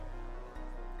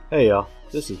Hey y'all,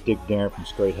 this is Dick Darren from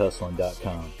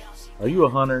StraightHustling.com. Are you a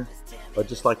hunter or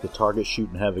just like to target shoot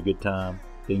and have a good time?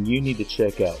 Then you need to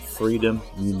check out Freedom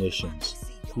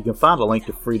Munitions. You can find a link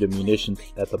to Freedom Munitions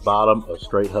at the bottom of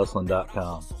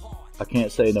StraightHustling.com. I can't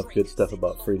say enough good stuff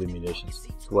about Freedom Munitions.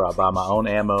 It's where I buy my own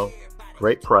ammo,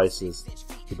 great prices,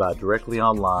 you buy directly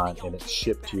online, and it's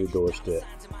shipped to your doorstep.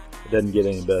 It doesn't get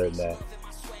any better than that.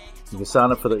 You can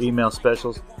sign up for their email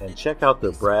specials and check out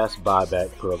their brass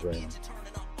buyback program.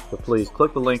 So please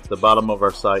click the link at the bottom of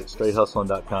our site,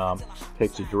 StraightHustling.com.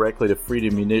 Takes you directly to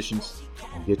Freedom Munitions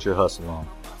and get your hustle on.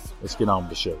 Let's get on with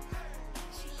the show.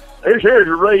 This here's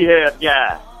a rehab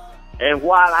guy, and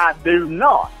while I do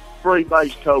not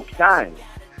freebase cocaine,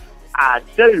 I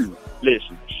do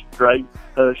listen to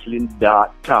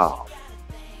StraightHustling.com.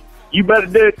 You better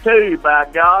do it too, by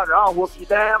God, or I'll whoop your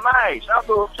damn ass. I'll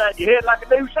go upside your head like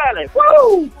a new salad.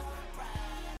 Whoa!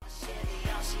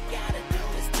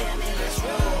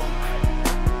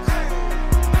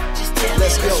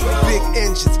 Let's go. Big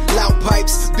engines, loud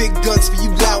pipes, big guns for you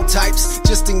loud types.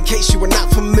 Just in case you are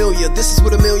not familiar, this is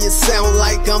what a million sound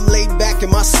like. I'm laid back in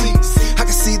my seat, I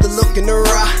can see the look in her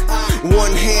eye.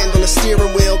 One hand on the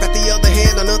steering wheel, got the other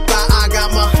hand on her thigh. I got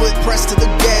my foot pressed to the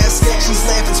gas. She's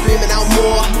laughing, screaming out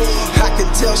more. I could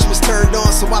tell she was turned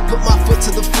on, so I put my foot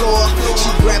to the floor.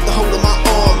 She grabbed the hold of my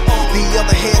arm, the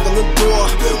other hand on the door.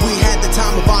 We had the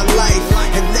time of our life,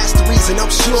 and that's the reason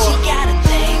I'm sure. She got a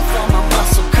thing for my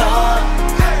muscle car.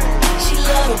 She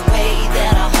love the way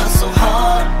that I hustle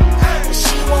hard.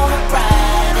 She wanna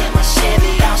ride in my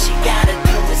Chevy. All she gotta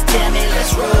do is tell me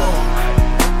let's roll.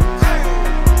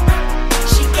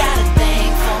 She got a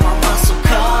thing for my muscle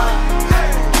car.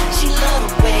 She love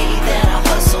the way that I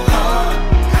hustle hard.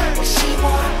 She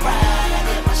wanna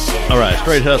ride in my Chevy. All right,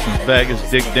 Straight Hustling's back. It's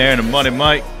Dick Darren and Money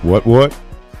Mike. What?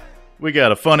 We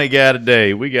got a funny guy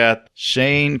today. We got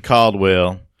Shane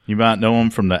Caldwell. You might know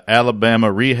him from the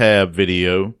Alabama Rehab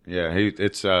video. Yeah,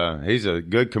 he's a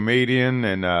good comedian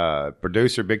and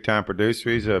producer, big time producer.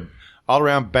 He's a all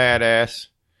around badass.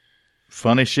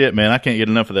 Funny shit, man. I can't get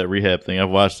enough of that rehab thing. I've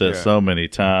watched that so many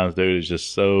times, dude. It's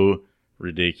just so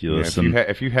ridiculous. Yeah,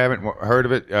 if you haven't heard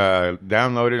of it,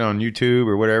 download it on YouTube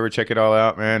or whatever. Check it all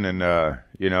out, man, and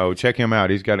check him out.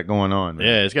 He's got it going on, man.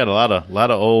 Yeah, he's got a lot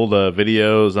of old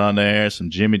videos on there, some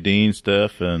Jimmy Dean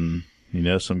stuff, and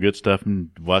some good stuff. And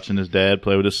watching his dad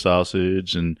play with his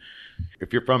sausage. And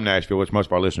if you're from Nashville, which most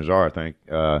of our listeners are, I think,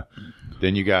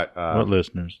 then you got what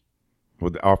listeners?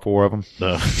 With all four of them.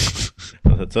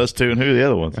 That's us two, and who are the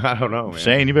other ones? I don't know, man.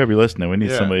 Shane, you better be listening. We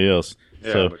need somebody else.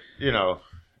 Yeah, so, but,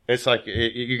 it's like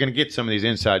you're going to get some of these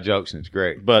inside jokes, and it's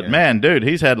great. But, man, dude,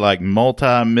 he's had like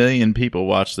multi-million people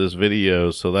watch this video,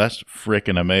 so that's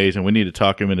freaking amazing. We need to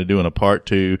talk him into doing a part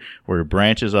 2 where he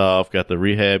branches off, got the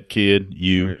rehab kid,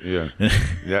 you.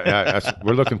 Yeah,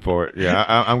 we're looking for it. Yeah,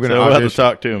 I'm going to So we'll have to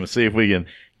talk to him and see if we can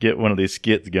get one of these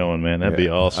skits going, man. That'd be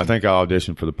awesome. I think I'll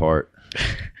audition for the part.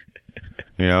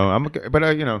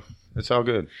 It's all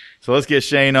good. So let's get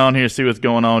Shane on here, see what's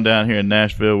going on down here in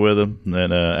Nashville with him, and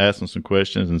then ask him some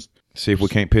questions and see if we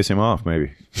can't piss him off,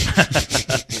 maybe.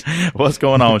 What's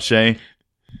going on, Shane?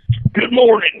 Good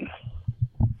morning.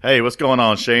 Hey, what's going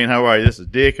on, Shane? How are you? This is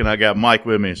Dick, and I got Mike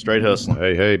with me, Straight Hustling.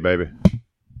 Hey, baby.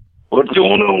 What's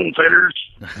going on,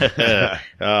 fellas?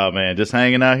 Oh, man, just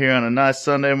hanging out here on a nice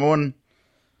Sunday morning.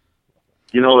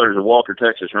 There's a Walker,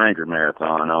 Texas Ranger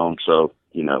marathon on, so,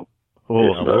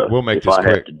 we'll make this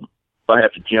quick. If I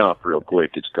have to jump real quick,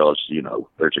 it's because,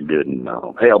 there's a good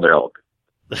hell dog.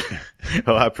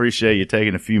 Well, I appreciate you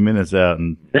taking a few minutes out.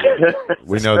 And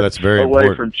we know that's very away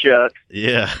important. From Chuck.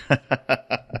 Yeah.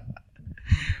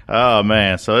 Oh,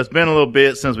 man. So it's been a little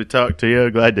bit since we talked to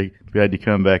you. Glad to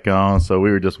come back on. So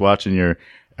we were just watching your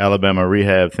Alabama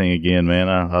Rehab thing again, man.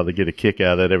 I'll get a kick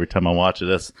out of that every time I watch it.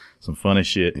 That's some funny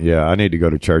shit. Yeah, I need to go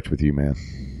to church with you, man.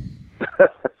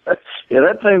 Yeah,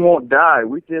 that thing won't die.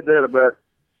 We did that about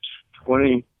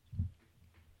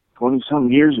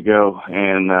 20-some years ago,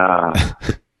 and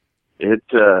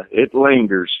it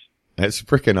lingers. That's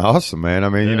freaking awesome, man. I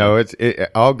mean, it's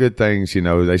all good things.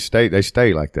 They stay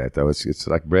like that though. It's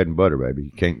like bread and butter, baby.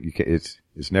 You can't.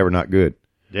 It's never not good.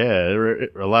 Yeah,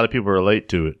 a lot of people relate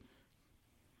to it.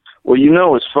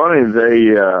 Well, it's funny.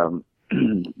 They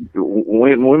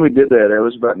when we did that, it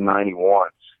was about 91.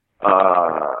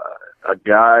 A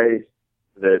guy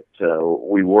that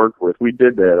we worked with, we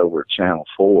did that over at Channel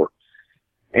 4.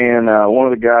 And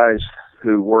one of the guys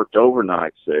who worked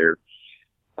overnights there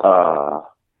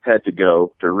had to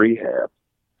go to rehab.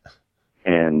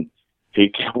 And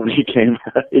when he came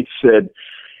out, he said,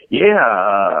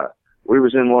 we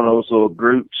was in one of those little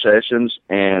group sessions,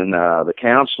 and the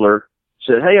counselor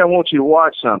said, "Hey, I want you to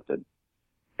watch something."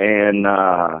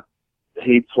 and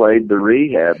he played the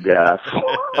rehab guy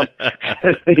for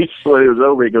him. He was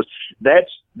over. He goes,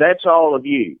 "That's all of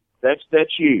you. That's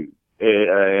you."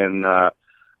 And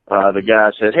the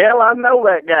guy said, "Hell, I know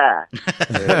that guy."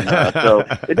 And, so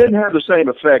it didn't have the same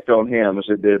effect on him as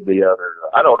it did the other.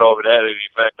 I don't know if it had any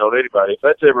effect on anybody. If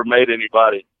that's ever made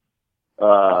anybody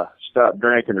stop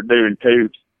drinking or doing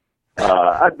tubes,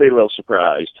 I'd be a little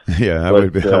surprised. Yeah, I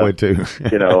would too.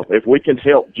 You know, if we can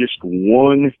help just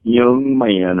one young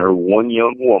man or one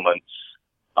young woman,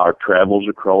 our travels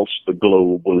across the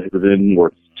globe will have been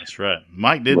worth it. That's right.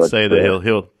 Mike did say that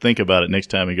he'll think about it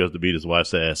next time he goes to beat his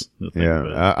wife's ass.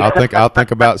 Yeah, I'll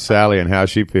think about Sally and how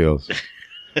she feels.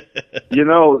 You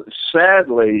know,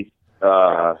 sadly,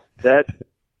 that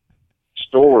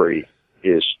story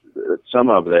is, some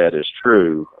of that is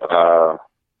true.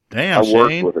 Damn, I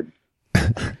worked Shane. with a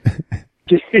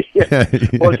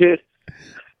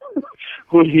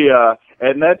well,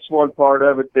 and that's one part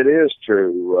of it that is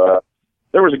true.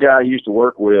 There was a guy I used to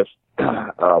work with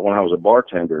when I was a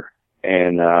bartender,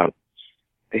 and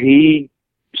he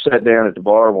sat down at the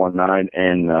bar one night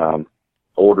and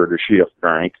ordered a shift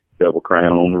drink, Double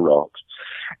Crown on the rocks.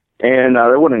 And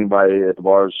there wasn't anybody at the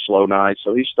bar. It was a slow night,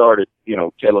 so he started,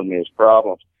 telling me his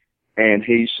problems. And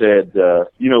he said, I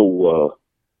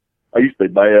used to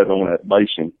be bad on that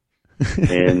basing,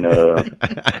 and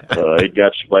it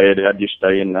got so bad I'd just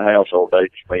stay in the house all day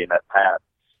just playing that pipe.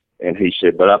 And he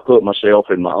said, but I put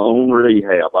myself in my own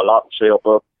rehab. I locked myself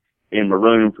up in my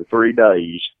room for 3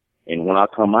 days, and when I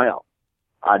come out,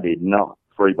 I did not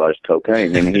freebase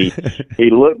cocaine. And he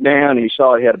looked down, and he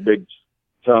saw he had a big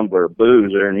tumbler of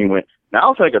booze there, and he went, "Now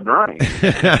I'll take a drink."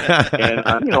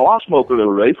 And I'll smoke a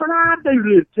little reefer, and I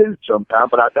do it too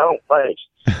sometimes, but I don't face.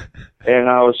 And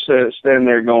I was standing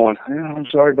there going, "I'm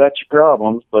sorry about your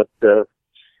problems, but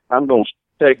I'm going to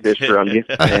take this from you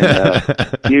and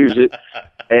use it."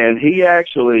 And he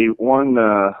actually, one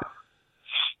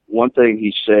thing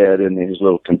he said in his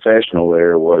little confessional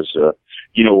there was,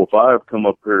 if I ever come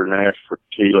up here and ask for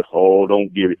tequila,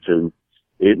 don't give it to me.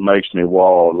 It makes me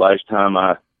wild. Last time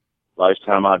I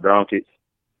drank it,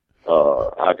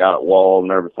 I got it walled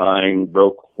and everything,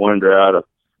 broke the window out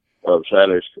of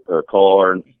Sally's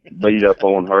car and beat up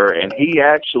on her. And he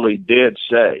actually did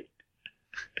say,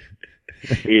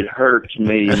 it hurts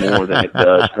me more than it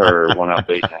does her when I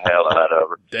beat the hell out of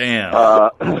her.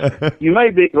 Damn. You may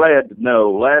be glad to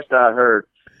know, last I heard,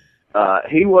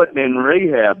 he wasn't in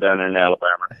rehab down in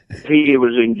Alabama. He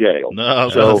was in jail. No, I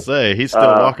was going to say, he's still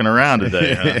walking around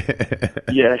today, huh?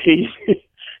 Yeah, he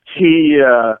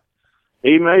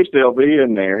may still be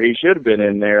in there. He should have been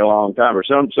in there a long time, or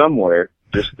somewhere,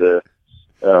 just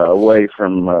away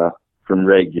from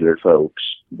regular folks.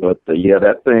 But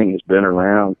that thing has been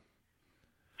around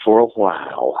for a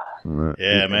while.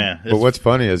 Yeah, man. But what's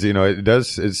funny is,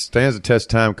 it stands the test of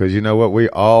time because you know what? We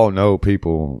all know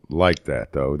people like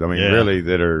that, though. I mean, really,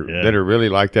 that are really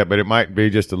like that, but it might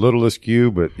be just a little askew,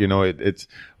 but, it's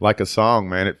like a song,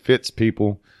 man. It fits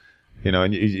people,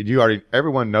 and you already,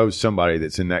 everyone knows somebody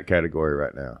that's in that category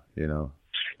right now,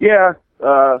 Yeah,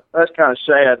 that's kind of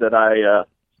sad that I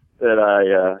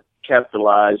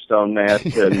capitalized on that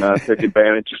and took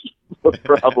advantage of the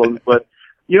problems, but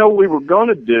we were going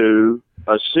to do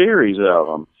a series of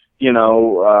them.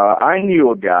 I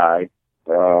knew a guy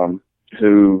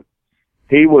who,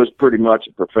 he was pretty much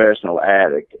a professional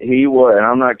addict. He was, and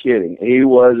I'm not kidding, he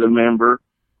was a member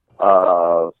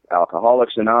of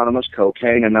Alcoholics Anonymous,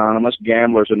 Cocaine Anonymous,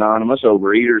 Gamblers Anonymous,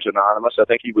 Overeaters Anonymous. I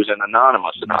think he was in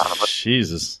Anonymous.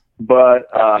 Jesus. But,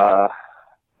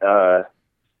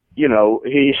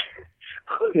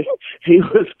 he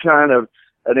was kind of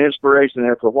an inspiration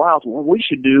there for a while. Well, we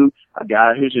should do a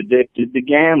guy who's addicted to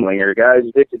gambling or a guy who's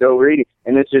addicted to overeating,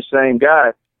 and it's the same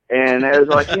guy. And it was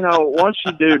like, once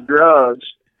you do drugs,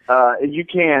 you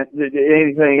can't,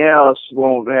 anything else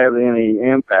won't have any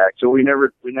impact. So we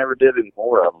never did any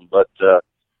more of them. But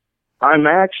I'm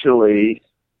actually,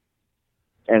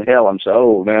 and hell, I'm so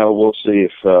old now. We'll see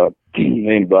if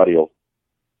anybody will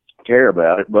care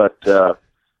about it. But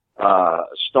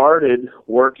started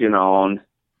working on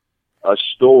a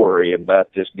story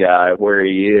about this guy where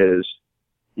he is,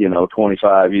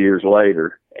 25 years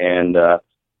later, and have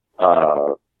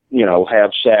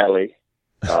Sally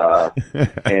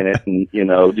in it, and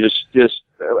just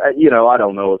I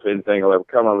don't know if anything will ever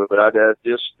come of it, but I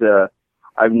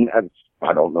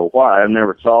don't know why I've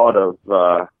never thought of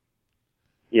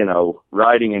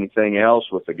writing anything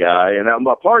else with the guy, and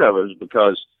a part of it is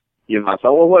because I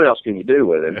thought, well, what else can you do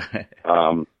with it?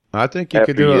 I think you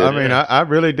could do it. I mean, I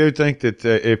really do think that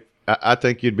I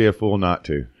think you'd be a fool not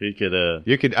to. He could.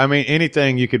 You could. I mean,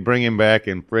 anything you could bring him back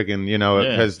and friggin',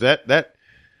 because that.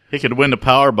 He could win the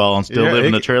Powerball and still live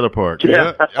in the trailer park.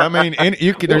 Yeah, I mean,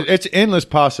 it's endless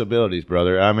possibilities,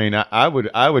 brother. I mean, I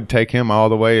would take him all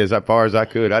the way as far as I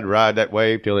could. I'd ride that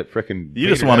wave till it frickin'. You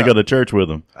just want to go to church with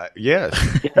him. Yes.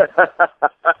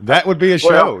 That would be a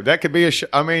show. Well, that could be a show.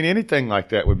 I mean, anything like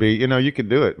that would be. You could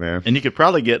do it, man. And you could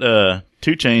probably get 2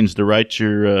 Chainz to write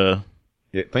your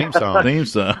theme song. Theme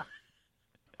song.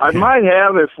 I might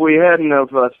have if we hadn't have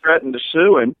threatened to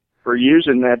sue him for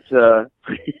using that.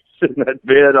 That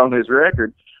bid on his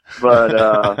record, but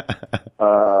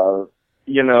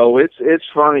it's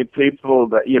funny people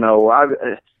that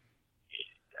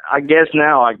I guess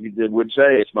now I would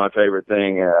say it's my favorite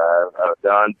thing I've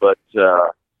done, but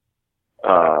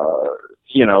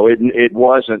it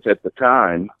wasn't at the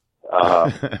time,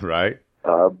 right?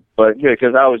 But yeah,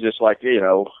 because I was just like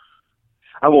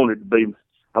I wanted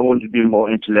to be more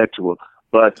intellectual,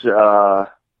 but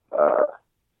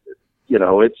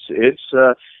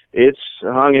it's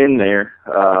hung in there.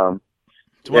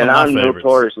 And I'm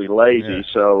notoriously lazy. Yeah.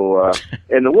 So,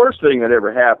 and the worst thing that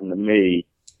ever happened to me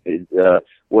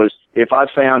was if I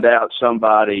found out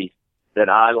somebody that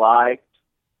I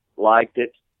liked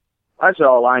it, that's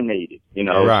all I needed.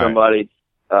 Right. Somebody,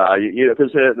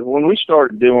 because when we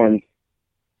started doing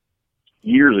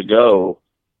years ago,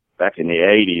 back in the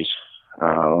 80s,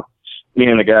 me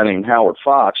and a guy named Howard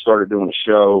Fox started doing a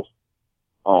show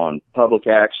on public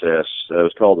access. It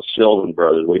was called the Sylvan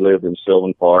Brothers. We lived in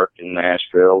Sylvan Park in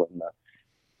Nashville, and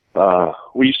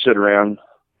we used to sit around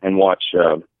and watch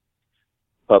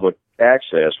public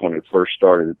access when it first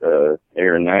started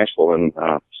here in Nashville. And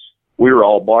we were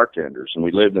all bartenders, and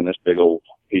we lived in this big old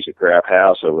piece of crap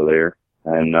house over there.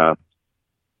 And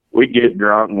we'd get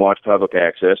drunk and watch public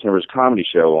access, and there was a comedy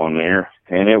show on there,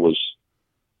 and it was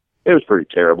pretty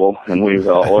terrible. And we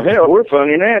thought, well, hell, we're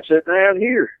funny and that sitting around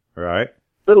here. Right.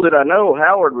 Little did I know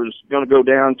Howard was going to go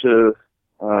down to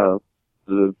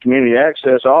the community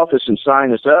access office and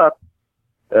sign us up,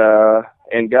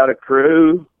 and got a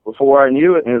crew before I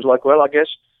knew it. And it was like, well, I guess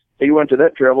he went to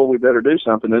that trouble. We better do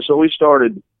something. And so we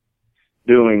started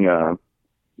doing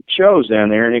shows down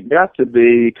there, and it got to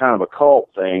be kind of a cult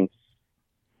thing.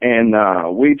 And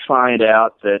we'd find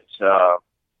out that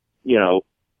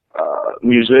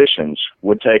musicians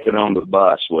would take it on the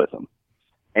bus with them,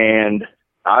 and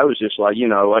I was just like,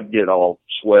 I'd get all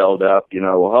swelled up,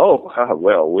 oh,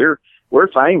 well, we're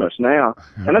famous now.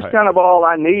 And that's kind of all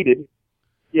I needed,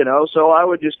 so I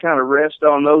would just kind of rest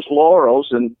on those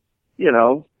laurels and,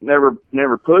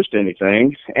 never pushed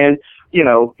anything. And,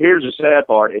 here's the sad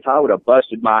part. If I would have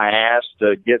busted my ass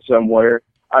to get somewhere,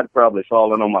 I'd probably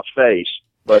fallen on my face.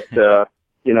 But,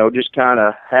 just kind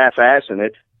of half-assing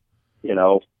it,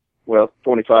 well,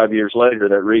 25 years later,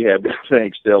 that rehab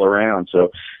thing's still around. So,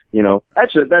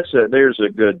 there's a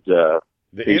good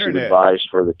piece of advice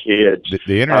for the kids.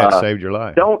 The internet saved your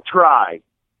life. Don't try,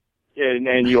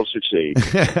 and you'll succeed.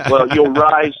 Well, you'll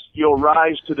rise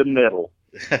to the middle.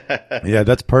 Yeah,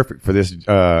 that's perfect for this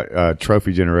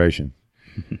trophy generation.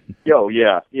 Yo,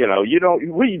 yeah,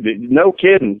 no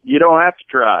kidding. You don't have to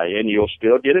try, and you'll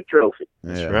still get a trophy.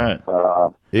 That's right.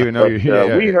 Even though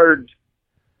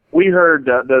we heard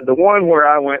the one where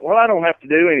I went, well, I don't have to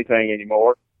do anything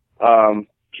anymore.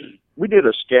 We did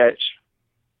a sketch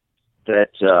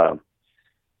that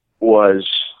was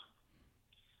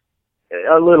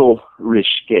a little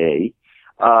risque.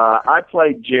 I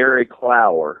played Jerry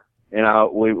Clower, and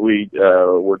we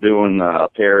were doing a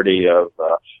parody of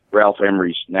Ralph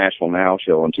Emery's Nashville Now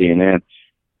show on TNN.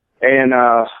 And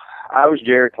I was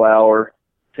Jerry Clower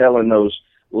telling those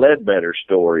Ledbetter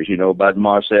stories, about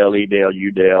Marcel, Edel,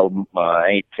 Udell,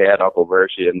 Aunt Cat, Uncle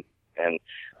Versi, and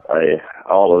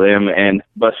all of them.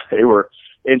 But they were,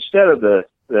 instead of the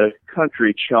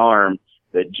country charm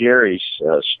that Jerry's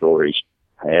stories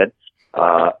had,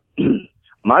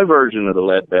 my version of the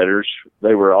Ledbetters,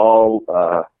 they were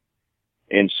all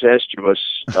incestuous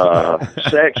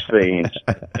sex fiends.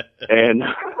 And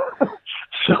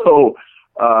so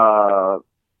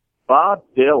Bob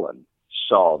Dylan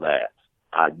saw that.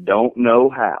 I don't know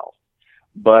how,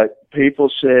 but people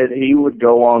said he would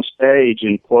go on stage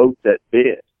and quote that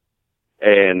bit.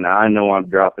 And I know I'm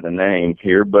dropping a name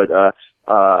here, but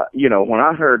when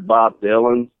I heard Bob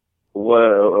Dylan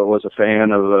was a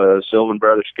fan of a Sylvan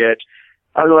Brothers sketch,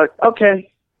 I was like, okay,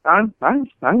 I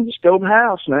can just go to the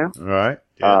house now. All right.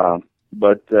 Yeah.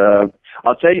 But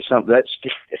I'll tell you something.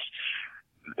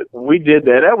 We did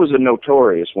that. That was a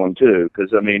notorious one too,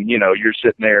 because you're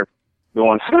sitting there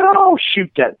going, oh,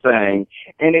 shoot that thing,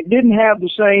 and it didn't have the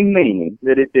same meaning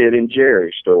that it did in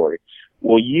Jerry's story.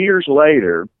 Well, years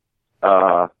later,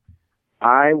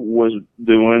 I was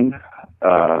doing,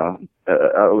 I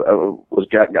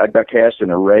got cast in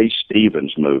a Ray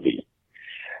Stevens movie,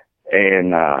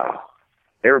 and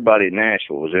everybody in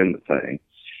Nashville was in the thing.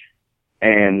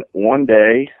 And one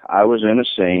day I was in a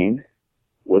scene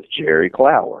with Jerry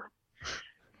Clower,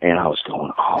 and I was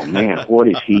going, "Oh man, what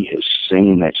if he has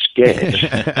seen that sketch?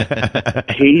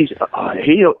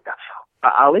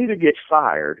 I'll either get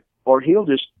fired or he'll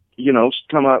just,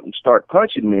 come up and start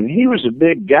punching me." And he was a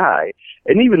big guy,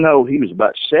 and even though he was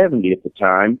about 70 at the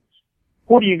time,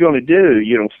 what are you going to do?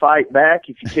 Fight back?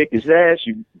 If you kick his ass,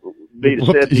 you beat a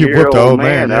 70-year-old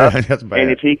man up. Yeah, that's bad.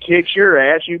 And if he kicks your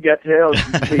ass, you got the hell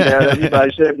beat out of you by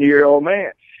a 70-year-old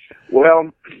man.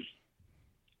 Well,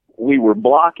 we were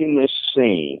blocking this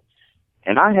scene,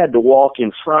 and I had to walk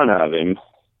in front of him,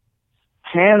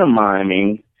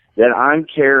 pantomiming that I'm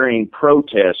carrying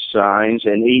protest signs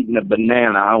and eating a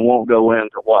banana. I won't go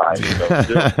into why.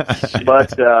 But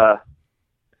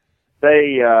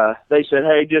they said,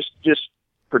 "Hey, just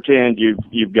pretend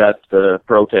you've got the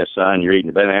protest sign, you're eating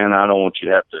a banana. I don't want you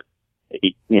to have to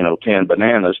eat, 10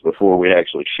 bananas before we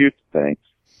actually shoot the thing."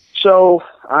 So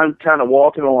I'm kind of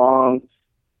walking along,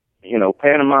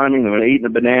 pantomiming and eating a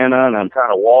banana, and I'm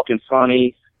kind of walking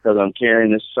funny because I'm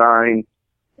carrying this sign,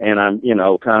 and I'm,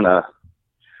 kind of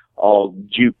all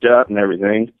juped up and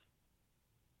everything.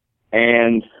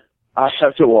 And I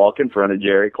have to walk in front of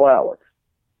Jerry Clower.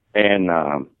 And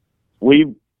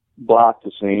we blocked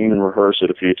the scene and rehearsed it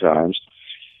a few times.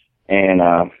 And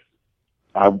I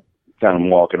kind of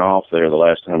walking off there the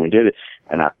last time we did it,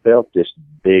 and I felt this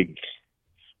big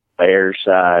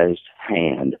bear-sized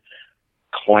hand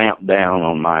clamp down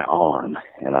on my arm,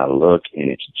 and I look, and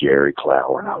it's Jerry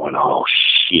Clower, and I went, "Oh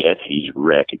shit, he's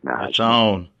recognized me."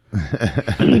 On.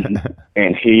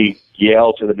 And he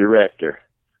yelled to the director,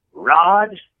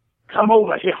 "Rod, come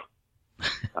over here."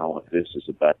 I went, "This is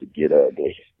about to get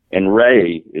ugly." And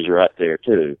Ray is right there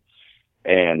too.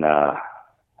 And I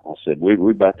said,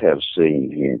 we're about to have a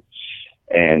scene here.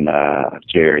 And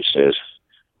Jerry says,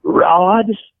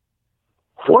 "Rod,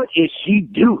 what is he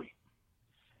doing?"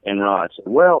 And Rod said,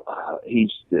 "Well,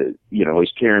 he's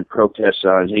carrying protest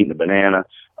signs, eating a banana.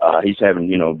 He's having,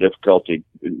 difficulty,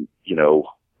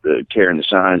 carrying the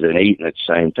signs and eating at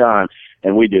the same time.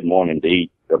 And we didn't want him to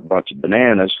eat a bunch of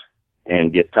bananas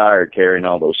and get tired carrying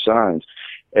all those signs."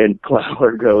 And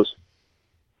Clower goes,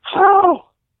 "Oh,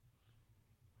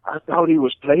 I thought he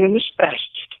was playing the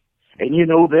spastic. And,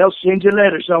 they'll send you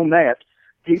letters on that."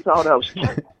 He thought I was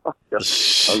a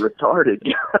retarded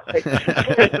guy.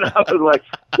 And I was like,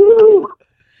 whoo,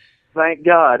 thank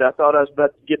God. I thought I was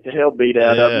about to get the hell beat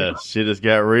out of me. Yeah, shit just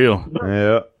got real.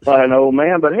 Yeah. By an old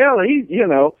man. But hell, he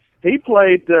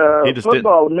played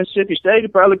football at Mississippi State. He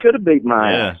probably could have beat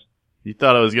my ass. You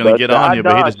thought I was going to get on you,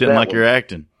 but he just didn't like your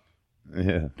acting.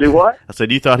 Yeah. Do what? I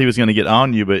said you thought he was going to get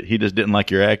on you, but he just didn't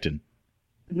like your acting.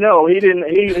 No, he didn't.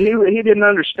 He didn't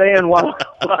understand why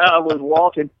I was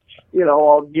walking,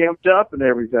 all gimped up and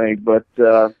everything. But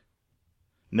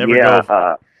never go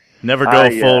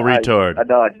full retard. I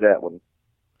dodged that one.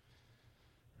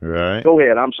 Right. Go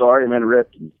ahead. I'm sorry, I'm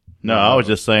interrupting. No, I was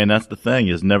just saying that's the thing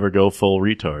is never go full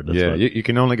retard. That's you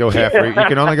can only go half. You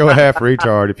can only go half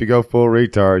retard. If you go full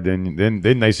retard, then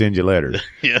they send you letters.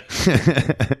 Yeah.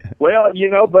 Well,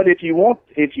 but if you want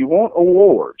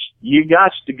awards, you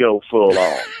got to go full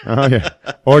on. Oh yeah,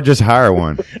 or just hire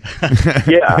one.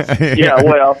 Yeah.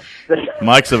 Well,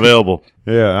 Mike's available.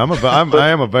 Yeah, I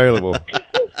am available.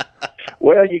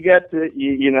 Well, you got to,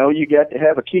 you got to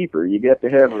have a keeper. You got to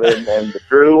have and the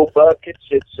drool buckets.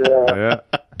 It's yeah.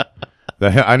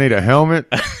 I need a helmet.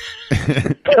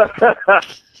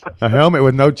 A helmet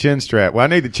with no chin strap. Well, I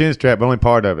need the chin strap, but only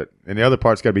part of it, and the other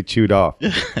part's got to be chewed off.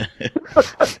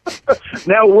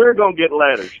 Now we're gonna get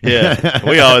letters. Yeah,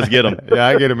 we always get them. Yeah,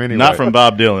 I get them anyway. Not from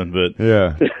Bob Dylan, but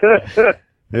yeah.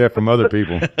 Yeah, from other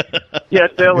people. Yeah,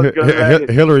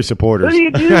 Hillary supporters. What are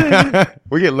you doing?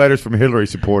 We get letters from Hillary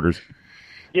supporters.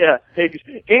 Yeah,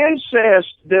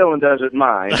 incest. Dylan doesn't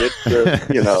mind. It's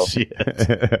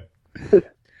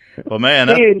Well, man,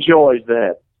 he enjoys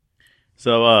that.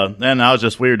 So, and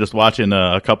we were just watching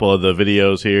a couple of the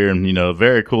videos here, and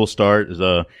very cool start is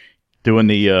doing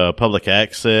the public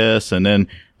access, and then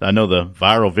I know the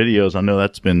viral videos. I know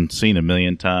that's been seen 1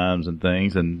 million times and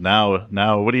things. And now,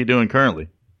 what are you doing currently?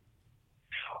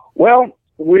 Well,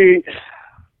 we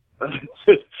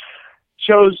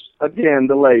chose again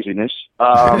the laziness.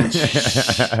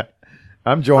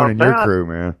 I'm joining your crew,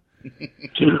 man.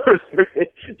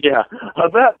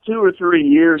 About 2 or 3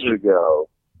 years ago,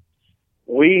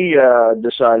 we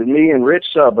decided, me and Rich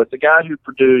Subbott, the guy who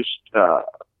produced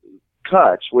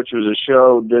Cuts, which was a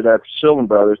show did after Sylvan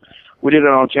Brothers, We did it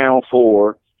on Channel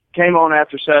 4. Came on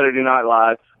after Saturday Night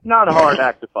Live. Not a hard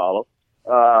act to follow.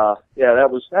 That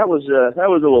was a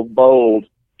little bold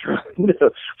trying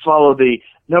to follow the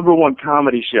 #1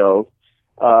 comedy show.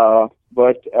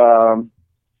 But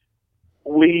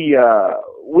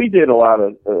we did a lot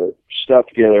of stuff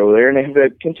together over there, and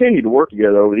have continued to work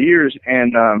together over the years.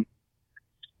 And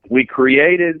we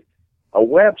created a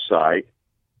website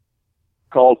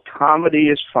called Comedy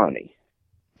is Funny,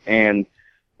 and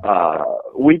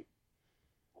we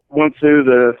went through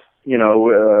the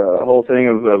whole thing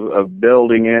of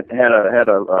building it. Had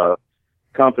a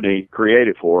company create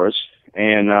it for us,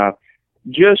 and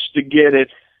just to get it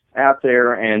out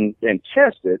there and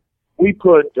test it, we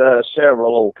put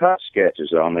several old cut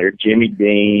sketches on there, Jimmy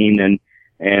Dean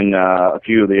and a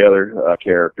few of the other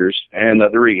characters, and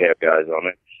the rehab guys on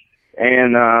it.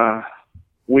 And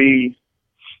we're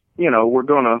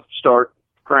going to start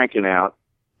cranking out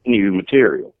new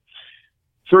material.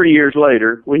 3 years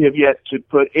later, we have yet to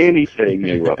put anything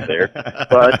new up there,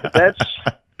 but that's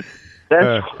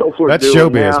what we're that's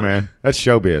doing showbiz, now. Man. That's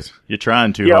showbiz. You're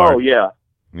trying too hard. Oh, yeah.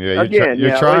 Yeah, Again,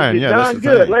 you're trying. It's Yeah, that's done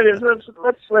the good. thing.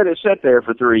 Let's let it sit there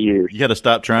for 3 years. You got to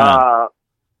stop trying.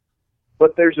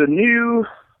 But there's a new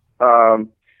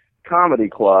comedy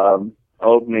club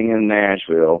opening in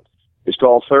Nashville. It's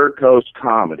called Third Coast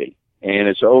Comedy, and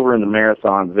it's over in the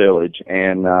Marathon Village,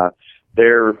 and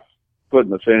they're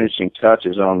putting the finishing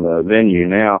touches on the venue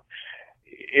now.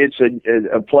 It's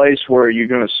a place where you're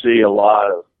going to see a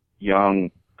lot of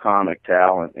young comic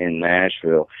talent in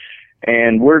Nashville,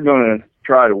 and we're going to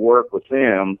try to work with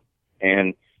them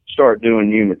and start doing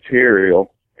new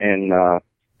material, and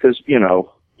because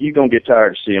you're going to get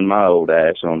tired of seeing my old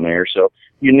ass on there, so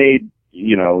you need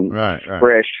right.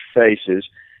 fresh faces.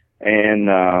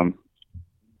 And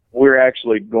we're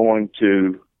actually going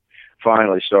to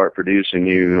finally start producing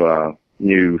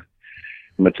new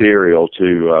material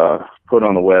to put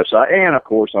on the website, and of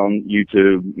course on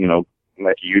YouTube.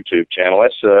 Make a YouTube channel.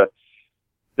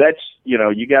 That's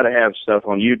you got to have stuff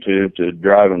on YouTube to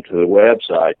drive them to the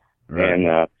website, Right.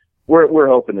 and we're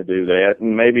hoping to do that.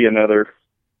 And maybe another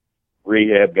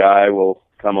rehab guy will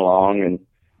come along, and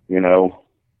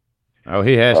Oh,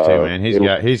 he has to, man. He's it'll-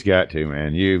 got to,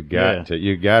 man. You've got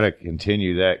to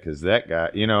continue that, because that guy,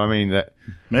 that.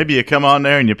 Maybe you come on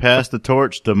there and you pass the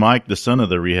torch to Mike, the son of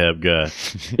the rehab guy.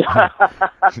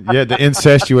 Yeah, the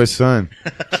incestuous son.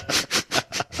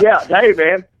 Yeah, hey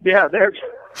man. Yeah, there.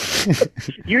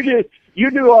 You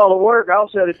do all the work. I'll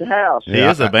sit at the house. He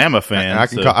is a Bama fan.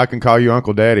 I can call you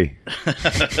Uncle Daddy.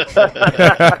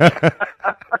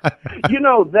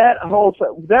 That whole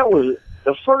thing, that was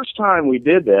the first time we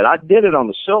did that. I did it on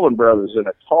the Sylvan Brothers in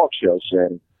a talk show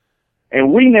setting,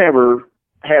 and we never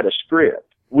had a script.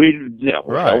 We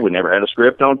never had a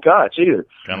script on cuts either.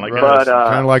 Kind of like But, us.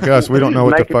 Kind of like us. We don't know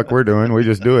what the make it- fuck we're doing. We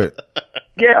just do it.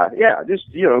 Yeah, just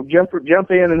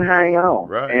jump in and hang on.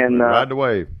 Right. And ride the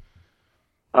wave.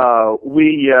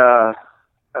 we're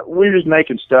just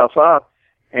making stuff up,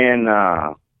 and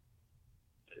I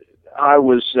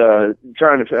was I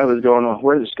was going, oh,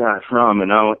 where's this guy from?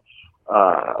 And I went,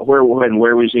 where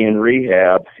was he in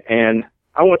rehab? And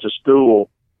I went to school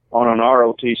on an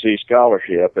ROTC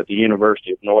scholarship at the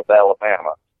University of North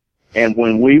Alabama. And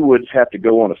when we would have to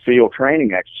go on a field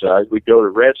training exercise, we'd go to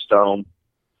Redstone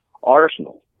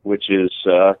Arsenal, which is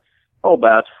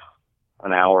about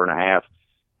an hour and a half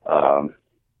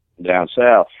down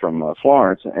south from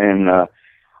Florence. And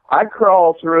I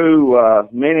crawled through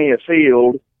many a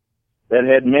field that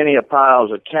had many a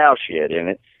piles of cow shit in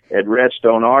it at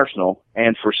Redstone Arsenal.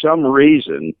 And for some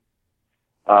reason,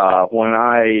 when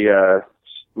I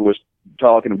was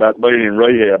talking about being in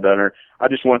rehab down there, I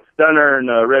just went down there in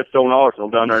Redstone Arsenal,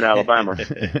 down there in Alabama,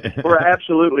 for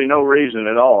absolutely no reason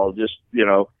at all. Just,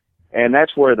 and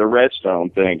that's where the Redstone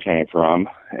thing came from.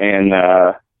 And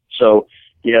so,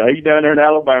 yeah, he's down there in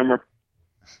Alabama.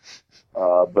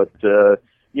 But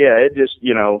it just,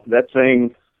 that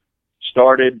thing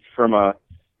started from a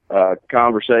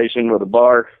conversation with a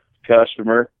bar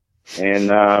customer,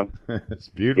 and it's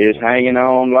beautiful. is hanging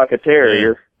on like a terrier.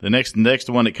 Yeah. The next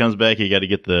one that comes back, you got to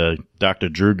get the Dr.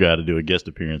 Drew guy to do a guest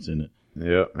appearance in it.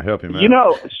 Yeah, help him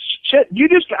out. Shit,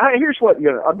 here's what,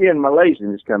 again, my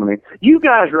laziness coming in. You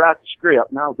guys write the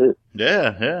script, and I'll do it.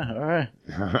 Yeah, all right.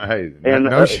 Hey, And,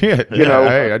 no shit.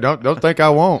 Hey, I don't think I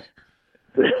won't.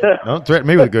 Don't threaten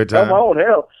me with a good time. Come on,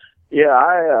 hell. Yeah,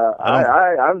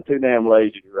 I'm too damn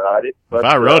lazy to write it. But, If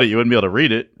I wrote it, you wouldn't be able to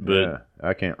read it. But Yeah,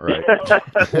 I can't write.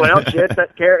 well, shit,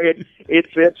 it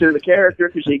fits to the character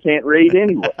because he can't read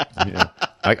anyway. Yeah.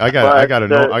 I got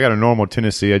a normal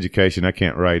Tennessee education. I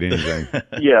can't write anything.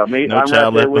 Yeah, me. no I'm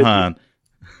child right there left with behind.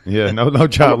 Yeah, no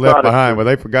child left behind. Well,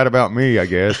 they forgot about me, I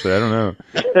guess. I don't know.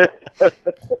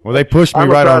 Well, they pushed me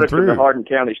right on through. I'm a product of the Hardin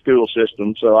County school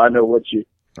system, so I know what you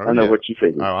what you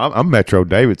figure. Oh, I'm Metro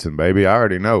Davidson, baby. I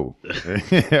already know.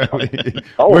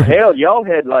 Oh, hell, y'all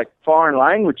had like foreign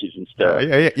languages and stuff.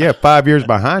 Yeah, 5 years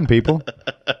behind people.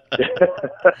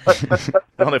 The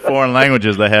only foreign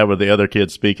languages they had were the other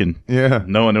kids speaking. Yeah.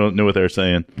 No one knew what they were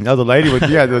saying. No, the lady was,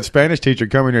 the Spanish teacher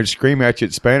come in there and scream at you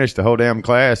in Spanish the whole damn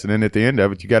class, and then at the end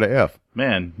of it, you got an F.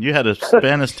 Man, you had a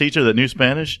Spanish teacher that knew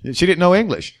Spanish? She didn't know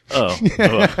English. Oh.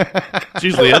 It's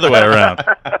usually the other way around.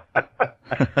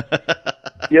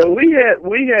 Yeah, we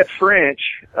had French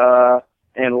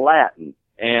and Latin,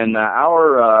 and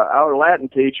our Latin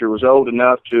teacher was old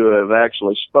enough to have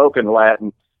actually spoken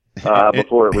Latin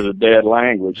before it was a dead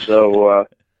language. So,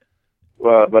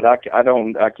 but I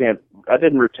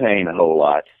didn't retain a whole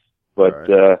lot. But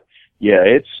right.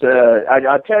 It's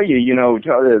I tell you,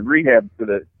 the rehab for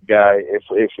the guy, if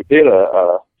we did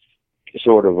a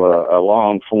sort of a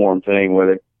long form thing with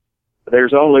it,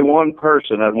 there's only one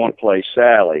person I'd want to play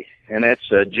Sally, and that's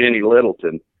Jenny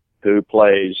Littleton, who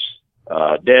plays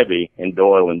Debbie in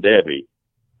Doyle and Debbie.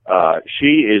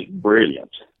 She is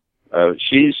brilliant.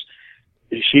 She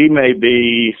may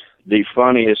be the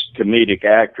funniest comedic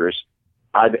actress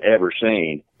I've ever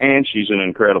seen, and she's an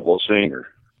incredible singer.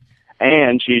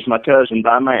 And she's my cousin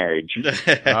by marriage.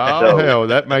 Hell,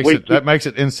 that makes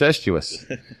it incestuous.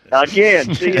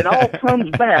 Again, see, it all comes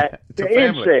back to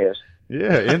incest.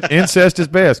 Yeah, incest is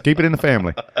best. Keep it in the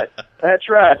family. That's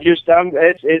right.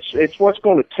 It's what's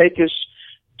going to take us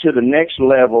to the next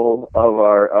level of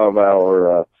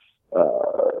our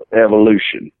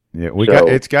evolution. Yeah,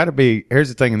 it's got to be. Here's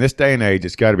the thing: in this day and age,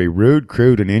 it's got to be rude,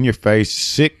 crude, and in your face,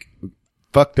 sick,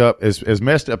 fucked up, as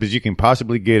messed up as you can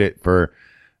possibly get it for,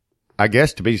 I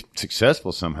guess, to be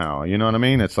successful somehow. You know what I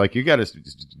mean? It's like you got to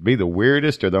be the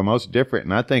weirdest or the most different,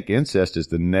 and I think incest is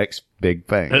the next big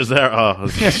thing. Is there? Oh,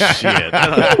 shit.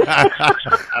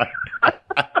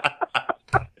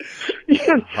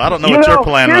 I don't know what you're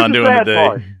planning on doing today.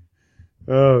 Part.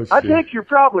 Oh, shit. I think you're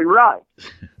probably right.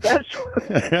 That's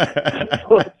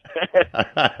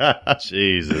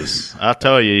Jesus. I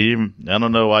tell you, I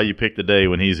don't know why you picked the day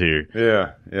when he's here.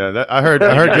 Yeah. I heard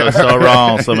you so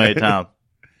wrong so many times.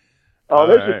 Oh,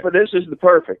 this is the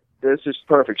perfect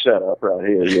setup right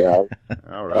here. Yeah.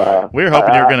 All right. We're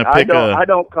hoping you're going to pick I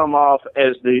don't come off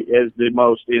as the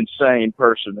most insane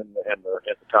person in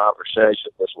the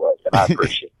conversation this way, and I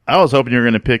appreciate it. I was hoping you were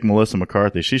going to pick Melissa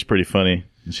McCarthy. She's pretty funny.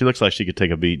 She looks like she could take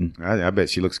a beating. I bet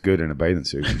she looks good in a bathing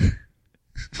suit.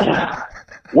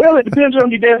 Well, it depends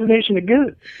on your definition of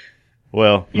good.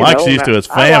 Well, Mike's used to his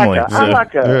family. I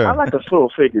like a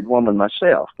full-figured woman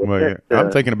myself. I'm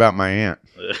thinking about my aunt.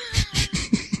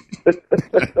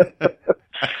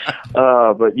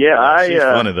 But yeah, she's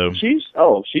funny though. She's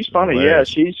funny.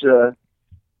 Hilarious. Yeah, she's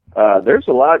there's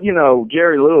a lot.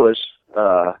 Jerry Lewis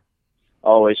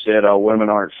always said, "Oh, women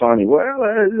aren't funny." Well,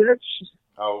 that's.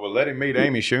 Oh, well, let him meet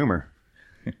Amy Schumer.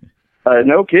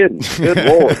 No kidding. Good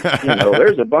Lord.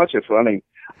 There's a bunch of funny.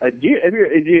 Do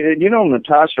you know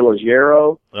Natasha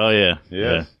Leggero? Oh yeah.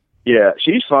 Yeah,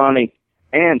 she's funny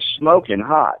and smoking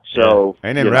hot. So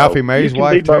and then Ralphie May's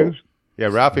wife too. Yeah,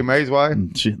 Ralphie May's wife.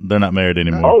 They're not married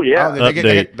anymore. Oh yeah,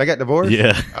 they got divorced.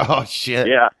 Yeah. Oh shit.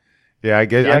 Yeah. Yeah, I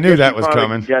guess I knew that was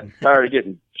coming. Got tired of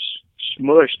getting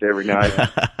smushed every night.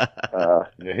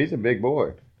 Yeah, he's a big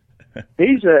boy. He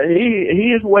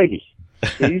is weighty.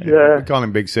 He's we call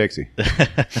him Big Sexy.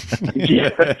 Yeah,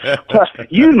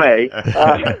 you may.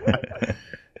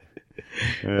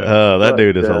 That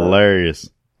dude is hilarious.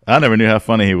 I never knew how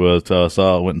funny he was till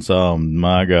I went and saw him.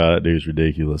 My God, that dude's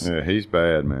ridiculous. Yeah, he's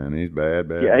bad, man. He's bad.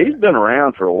 Yeah, he's been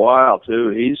around for a while too.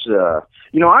 He's, I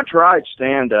tried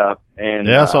stand up, and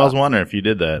so I was wondering if you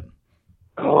did that.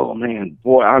 Oh man,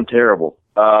 boy, I'm terrible.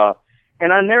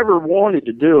 And I never wanted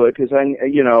to do it because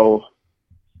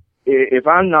if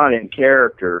I'm not in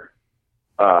character,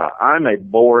 I'm a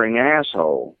boring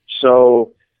asshole.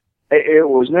 So it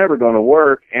was never going to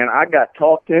work, and I got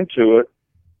talked into it.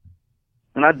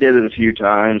 And I did it a few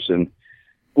times and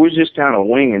was just kind of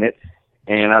winging it.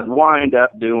 And I'd wind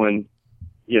up doing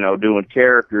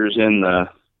characters in the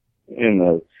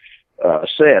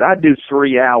set. I'd do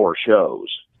 3-hour shows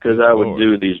because I would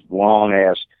do these long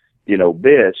ass,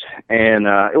 bits, and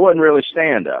it wasn't really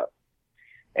stand up.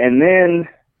 And then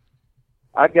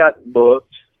I got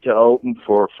booked to open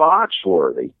for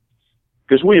Foxworthy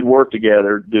because we had worked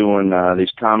together doing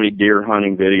these comedy deer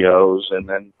hunting videos, and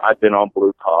then I'd been on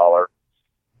Blue Collar.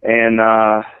 And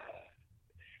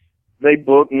they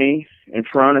booked me in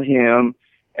front of him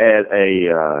at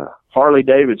a Harley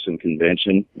Davidson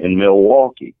convention in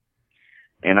Milwaukee.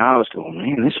 And I was going,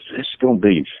 man, this is going to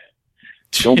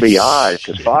be odd,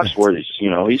 because Foxworthy's,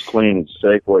 he's cleaning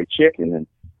Safeway chicken, and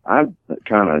I'm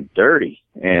kind of dirty.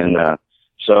 And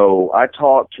so I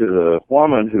talked to the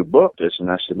woman who booked us, and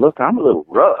I said, look, I'm a little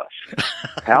rough.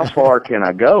 How far can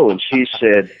I go? And she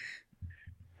said,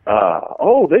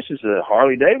 this is a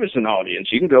Harley Davidson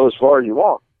audience. You can go as far as you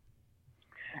want.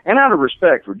 And out of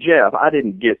respect for Jeff, I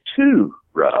didn't get too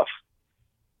rough.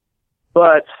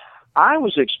 But I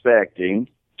was expecting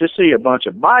to see a bunch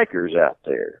of bikers out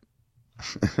there.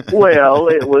 Well,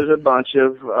 it was a bunch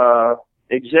of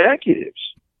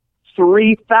executives,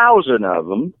 3,000 of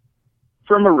them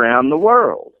from around the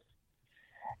world.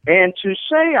 And to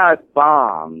say I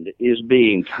bombed is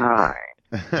being kind.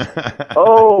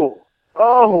 Oh,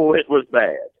 it was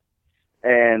bad.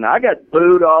 And I got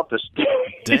booed off the stage.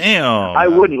 Damn. I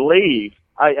wouldn't leave.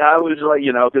 I was like,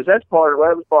 because that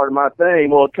was part of my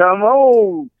thing. Well, come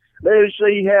on, let's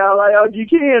see how loud you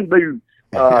can boo.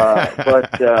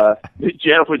 But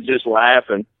Jeff was just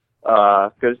laughing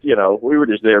because we were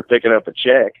just there picking up a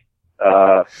check.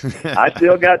 I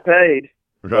still got paid.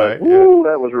 Right. But, woo,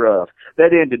 that was rough.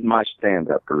 That ended my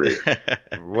stand-up career.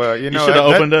 Well, you should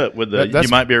have opened up with you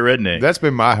might be a redneck. That's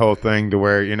been my whole thing, to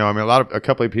where, a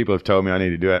couple of people have told me I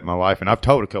need to do that in my life, and I've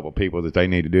told a couple of people that they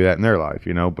need to do that in their life,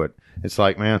 but it's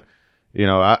like, man,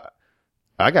 I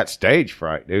got stage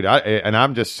fright, dude. And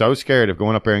I'm just so scared of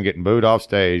going up there and getting booed off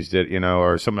stage that,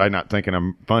 or somebody not thinking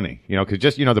I'm funny, because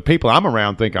just, the people I'm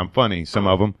around think I'm funny, some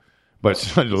of them.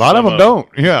 But a lot of them don't.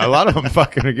 Yeah, a lot of them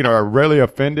fucking, are really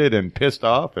offended and pissed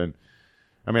off. And,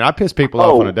 I piss people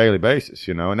off on a daily basis,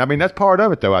 And, that's part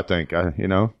of it, though, I think,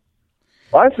 Well,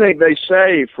 I think they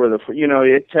say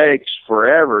it takes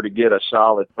forever to get a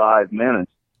solid 5 minutes.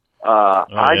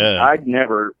 I'd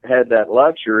never had that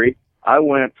luxury. I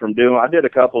went from I did a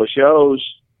couple of shows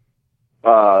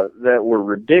that were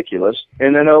ridiculous,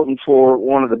 and then opened for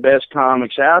one of the best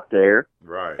comics out there.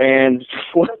 Right. And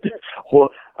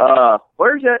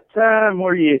where's that time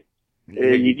where you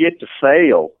get to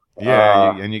fail?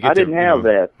 Yeah, and you get I didn't have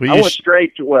that. I went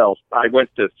straight to I went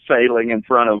to failing in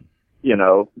front of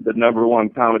the number one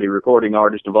comedy recording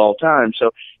artist of all time.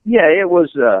 So yeah, it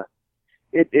was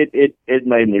it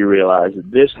made me realize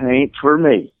that this ain't for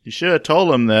me. You should have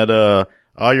told him that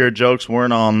all your jokes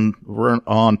weren't on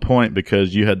point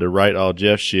because you had to write all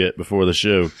Jeff's shit before the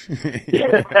show.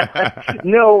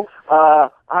 No, I'll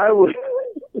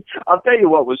tell you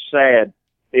what was sad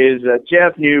is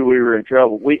Jeff knew we were in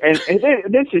trouble.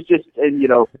 This is just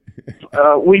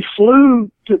we flew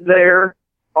to there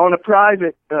on a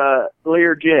private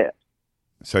Lear jet.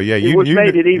 So yeah,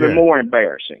 made it even more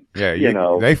embarrassing. Yeah,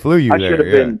 they flew you there. I should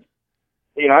have been.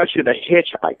 I should have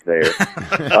hitchhiked there.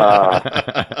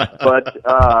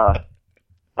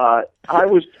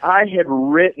 I had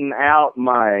written out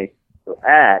my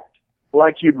act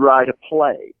like you'd write a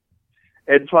play.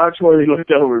 And Foxworthy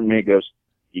looked over at me and goes,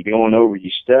 "You going over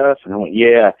your stuff?" And I went,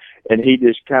 "Yeah." And he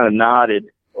just kind of nodded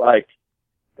like,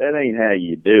 "That ain't how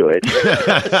you do it."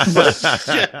 But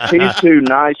he's too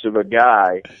nice of a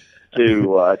guy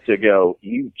to go,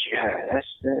 that's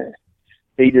that.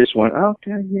 He just went,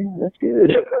 "Okay, yeah, that's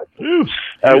good."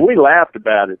 We laughed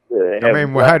about it.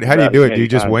 How do you do it? Do you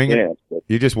just wing it?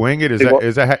 You just wing it?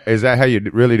 Is that how you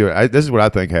really do it? This is what I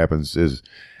think happens.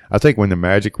 I think when the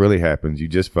magic really happens, you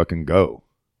just fucking go.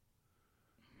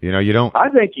 You don't. I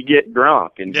think you get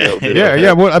drunk and go.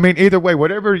 Yeah. Well, either way,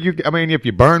 whatever if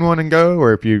you burn one and go,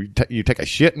 or if you take a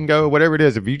shit and go, whatever it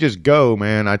is, if you just go,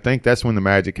 man, I think that's when the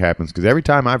magic happens. Because every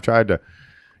time I've tried to,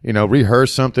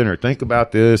 rehearse something or think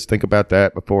about this, think about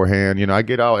that beforehand, I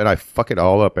get all, and I fuck it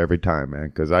all up every time, man.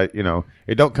 Because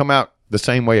it don't come out the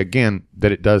same way again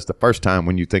that it does the first time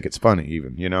when you think it's funny,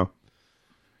 even,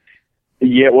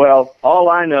 Yeah, well, all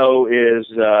I know is,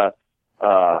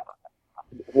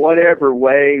 whatever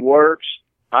way works,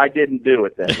 I didn't do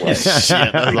it that way.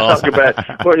 Talk about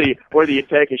whether you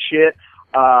take a shit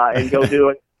and go do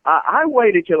it. I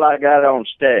waited till I got on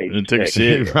stage and took a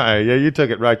shit. Right? Yeah, you took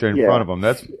it right there in front of them.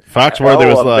 That's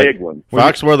Foxworthy was like, big one.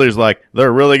 Foxworthy's like,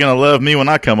 they're really gonna love me when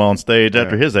I come on stage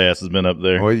after his ass has been up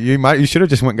there. Well, you should have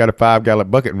just went and got a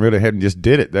 5-gallon bucket and really ahead and just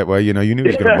did it that way. You knew it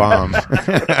was gonna bomb.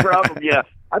 Probably, yeah.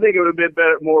 I think it would have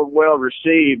been more well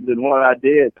received than what I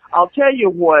did. I'll tell you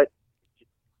what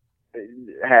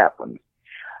happened.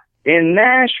 In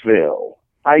Nashville,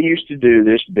 I used to do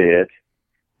this bit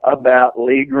about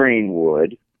Lee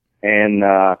Greenwood and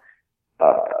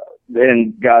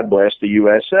then God bless the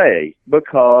USA,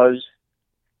 because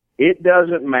it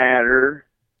doesn't matter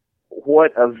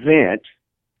what event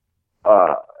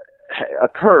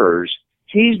occurs,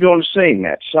 he's going to sing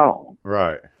that song.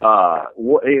 Right.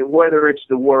 Whether it's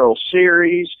the World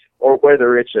Series, or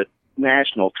whether it's a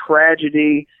national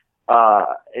tragedy,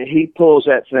 he pulls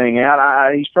that thing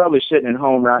out. He's probably sitting at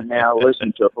home right now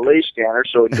listening to a police scanner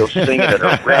so he can go sing it at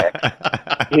a wreck.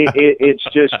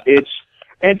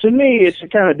 And to me, it's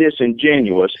kind of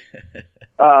disingenuous,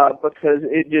 because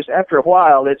it just, after a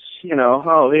while, it's,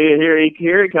 here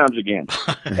he comes again.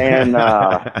 And,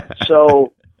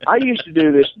 so I used to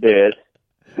do this bit,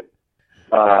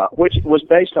 which was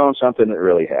based on something that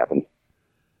really happened.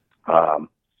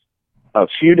 A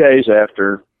few days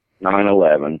after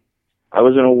 9/11, I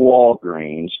was in a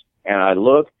Walgreens, and I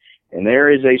looked, and there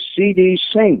is a CD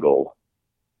single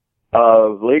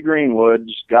of Lee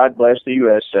Greenwood's "God Bless the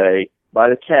USA" by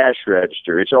the cash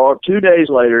register. It's all 2 days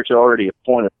later. It's already a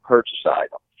point of purchase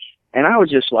item, and I was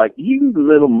just like, "You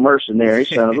little mercenary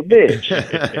son of a bitch,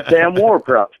 damn war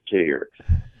profiteer!"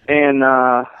 And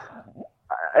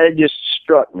it just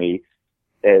struck me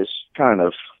as kind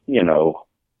of,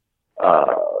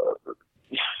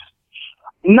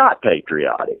 not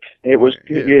patriotic. It was,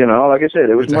 like I said,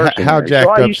 it was mercenary. How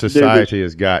jacked up society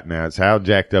has got now. It's how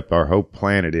jacked up our whole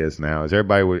planet is now. Is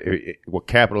everybody will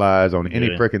capitalize on any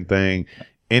freaking thing.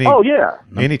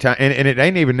 Anytime. And it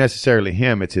ain't even necessarily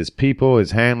him. It's his people, his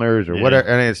handlers, or whatever.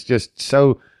 And it's just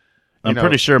so. I'm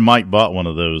pretty sure Mike bought one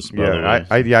of those. By the way.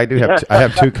 I do have. I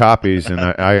have 2 copies, and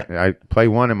I play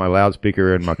one in my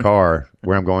loudspeaker in my car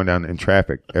where I'm going down in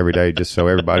traffic every day, just so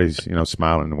everybody's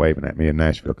smiling and waving at me in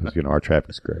Nashville, because our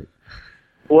traffic's great.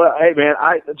 Well, hey man,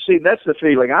 I see, that's the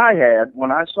feeling I had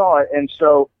when I saw it, and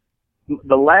so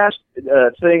the last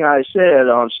thing I said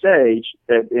on stage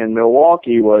in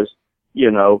Milwaukee was,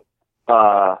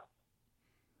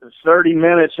 30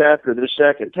 minutes after the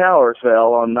second tower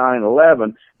fell on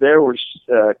 9/11, there were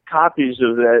copies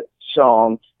of that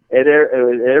song at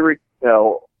every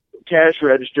cash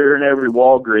register in every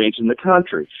Walgreens in the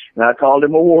country. And I called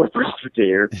him a war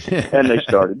profiteer, and they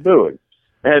started booing.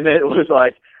 And it was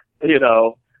like,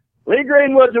 Lee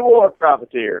Greenwood's a war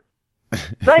profiteer.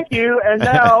 Thank you. And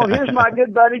now here's my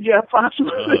good buddy Jeff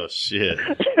Foxworthy. Oh, shit.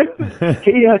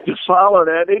 He had to follow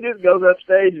that. He just goes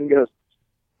upstage and goes,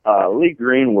 Lee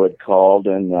Greenwood called,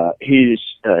 and he's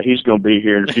going to be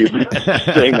here in a few minutes to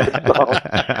sing that song.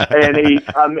 And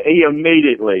he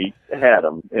immediately had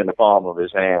him in the palm of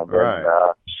his hand. Right.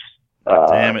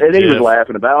 Damn it, and he Jeff. was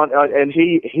laughing about it, and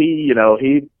he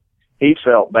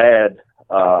felt bad.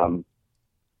 And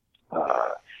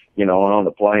on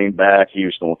the plane back, he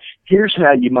was going, "Here's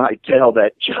how you might tell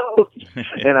that joke."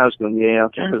 And I was going, "Yeah."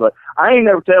 I was like, "I ain't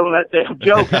never telling that damn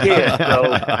joke again."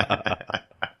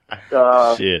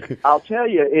 So. Shit. I'll tell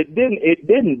you, it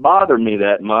didn't bother me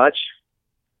that much,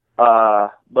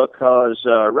 because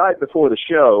right before the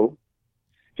show,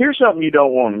 here's something you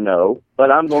don't want to know, but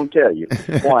I'm going to tell you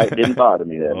why it didn't bother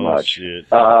me that much. Shit.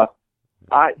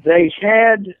 They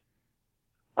had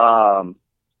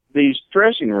these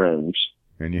dressing rooms.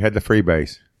 And you had the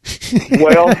freebase.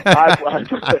 Well,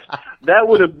 that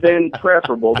would have been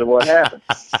preferable to what happened.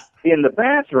 In the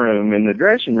bathroom, in the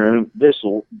dressing room,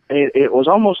 it was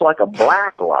almost like a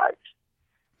black light.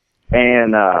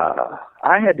 And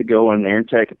I had to go in there and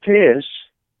take a piss.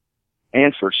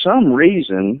 And for some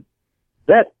reason,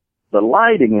 the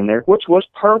lighting in there, which was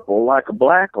purple like a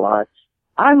black light,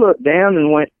 I looked down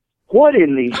and went, "What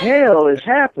in the hell has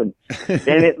happened?"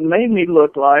 And it made me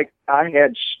look like I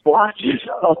had splotches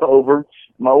all over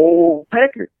my old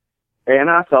pecker.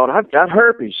 And I thought, I've got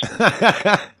herpes.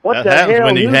 What the hell?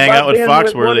 When you hang out with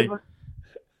Foxworthy.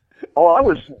 I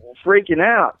was freaking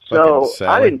out. So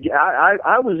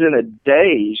I was in a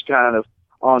daze kind of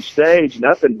on stage.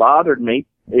 Nothing bothered me.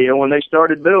 When they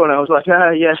started booing, I was like,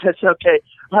 yeah, that's okay.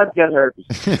 I've got herpes.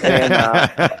 And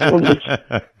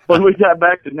when we got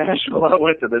back to Nashville, I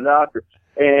went to the doctor,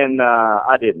 and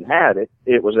I didn't have it.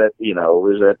 It was that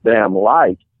damn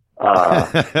light.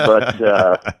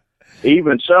 But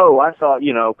even so, I thought,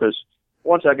 because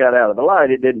once I got out of the light,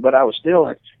 it didn't. But I was still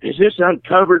like, is this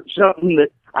uncovered something that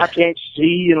I can't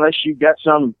see unless you've got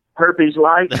some herpes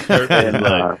light? And,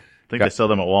 I think they sell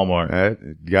them at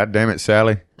Walmart. God damn it,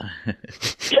 Sally.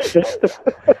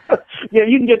 Yeah,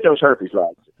 you can get those herpes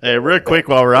lights. Hey, real quick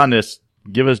while we're on this,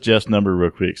 give us Jeff's number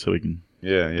real quick so we can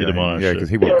get him on. Yeah, because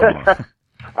he won't come on.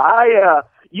 I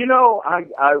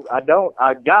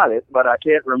got it, but I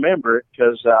can't remember it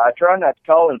because I try not to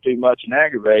call him too much and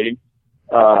aggravate him.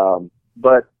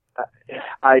 But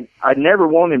I never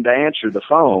want him to answer the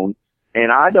phone,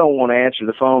 and I don't want to answer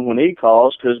the phone when he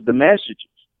calls because the messages.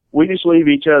 We just leave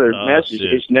each other messages.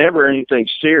 Shit. It's never anything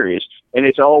serious, and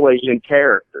it's always in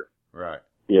character. Right.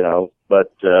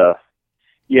 But I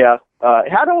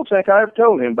don't think I ever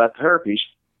told him about the herpes.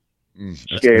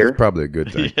 scared. That's probably a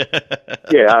good thing.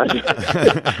 Yeah.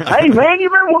 Hey, man, you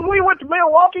remember when we went to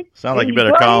Milwaukee? Sounds like you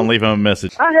better call and leave him a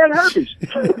message. I had herpes.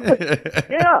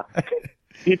 Yeah.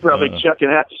 He's probably chucking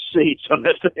out the seats on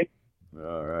that thing.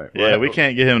 All right. Yeah, we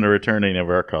can't get him to return any of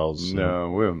our calls. So.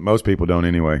 No, most people don't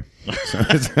anyway.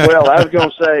 Well, I was going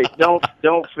to say, don't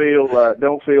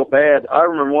feel bad. I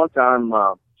remember one time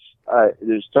I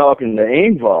was talking to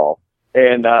Ingval,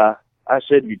 and I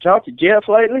said, "You talked to Jeff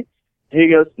lately?" He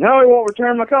goes, "No, he won't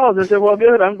return my calls." I said, "Well,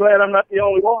 good. I'm glad I'm not the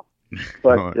only one."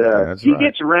 But he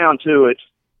gets around to it.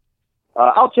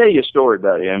 I'll tell you a story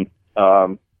about him,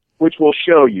 which will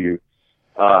show you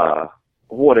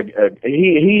what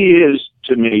he is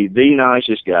to me, the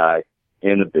nicest guy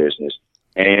in the business.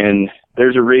 And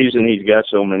there's a reason he's got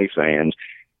so many fans.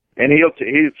 And he'll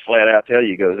flat out tell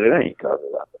you, he goes, "It ain't because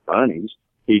about the bunnies."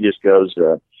 He just goes,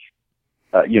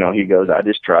 he goes, "I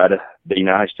just try to be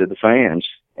nice to the fans."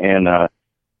 And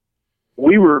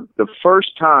we were, the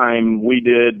first time we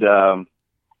did a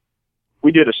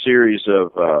series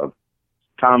of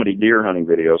comedy deer hunting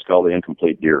videos called The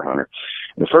Incomplete Deer Hunter.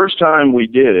 And the first time we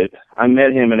did it, I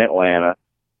met him in Atlanta,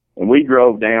 and we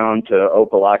drove down to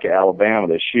Opelika, Alabama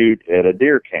to shoot at a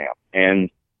deer camp. And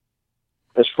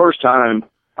this first time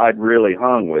I'd really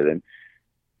hung with him,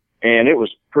 and it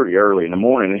was pretty early in the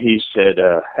morning, and he said,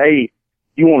 "Hey,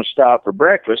 you want to stop for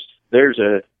breakfast? There's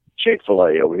a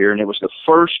Chick-fil-A over here." And it was the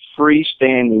first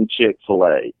freestanding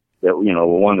Chick-fil-A, that,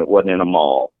 one that wasn't in a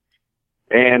mall.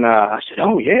 And I said,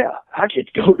 "Oh yeah, I get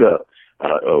to go to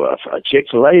a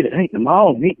Chick-fil-A that ain't in the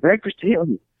mall and eat breakfast."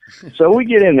 So we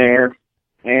get in there,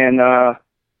 and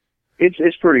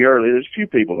it's pretty early. There's a few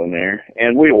people in there,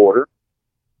 and we order.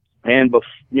 And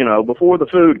before the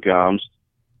food comes,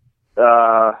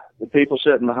 the people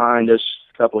sitting behind us,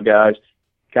 a couple of guys,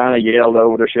 kind of yelled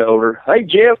over their shoulder, "Hey,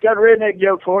 Jeff, got a redneck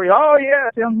joke for you." "Oh yeah,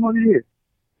 tell me what it is."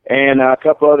 And a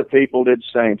couple other people did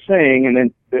the same thing. And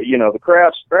then, the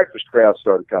breakfast crowd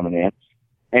started coming in,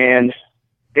 and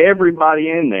everybody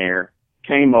in there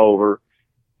came over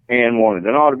and wanted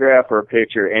an autograph or a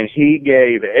picture. And he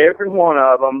gave every one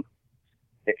of them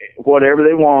whatever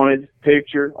they wanted,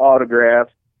 picture, autograph.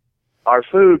 Our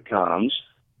food comes.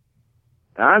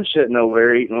 I'm sitting over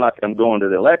there eating like I'm going to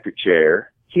the electric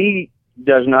chair. He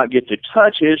does not get to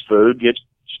touch his food, gets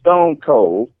stone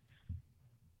cold.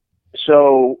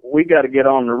 So we got to get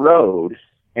on the road,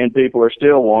 and people are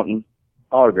still wanting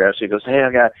autographs. He goes, "Hey,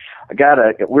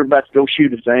 we're about to go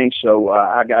shoot a thing, so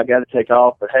I got to take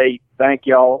off, but hey, thank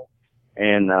y'all."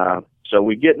 And so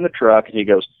we get in the truck, and he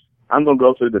goes, "I'm going to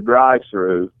go through the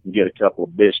drive-through and get a couple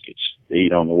of biscuits to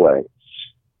eat on the way."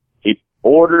 He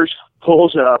orders,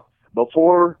 pulls up.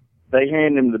 Before they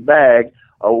hand him the bag,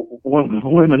 one of the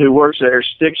women who works there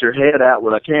sticks her head out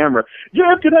with a camera.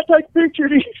 "Jeff, can I take a picture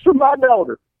of these for my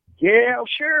daughter?" "Yeah,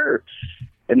 sure."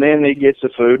 And then he gets the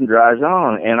food and drives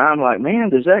on. And I'm like, "Man,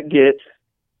 does that get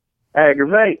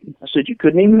aggravating?" I said, "You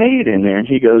couldn't even eat in there." And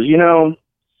he goes,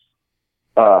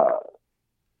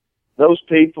 those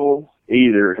people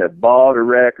either have bought a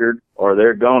record or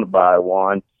they're going to buy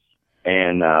one.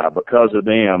 And because of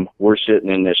them, we're sitting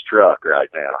in this truck right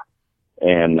now.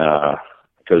 And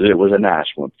because it was a nice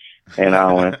one. And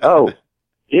I went, "Oh,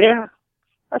 yeah,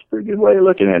 that's a pretty good way of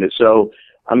looking at it." So,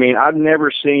 I mean, I've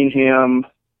never seen him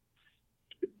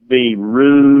be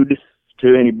rude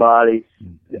to anybody.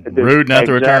 Rude not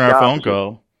to return our phone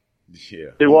call. Yeah.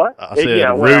 Do what? I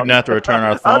said rude not to return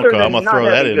our phone call. I'm going to throw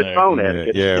that in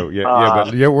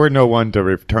there. Yeah, we're no one to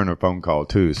return a phone call,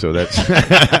 too, so that's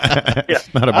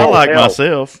not a big I like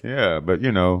myself. Yeah, but,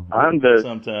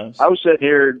 sometimes. I was sitting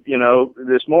here,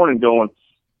 this morning going,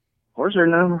 "Where's their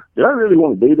number? Do I really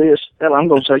want to do this? Hell, I'm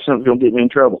going to say something's going to get me in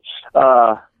trouble."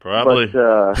 Probably.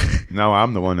 But, no,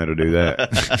 I'm the one that'll do that.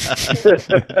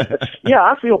 Yeah,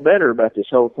 I feel better about this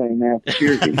whole thing now.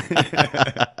 Seriously.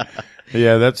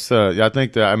 Yeah, that's. I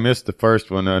think that I missed the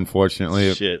first one,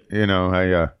 unfortunately. Shit.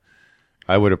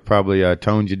 I would have probably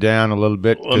toned you down a little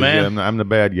bit. Well, man, I'm the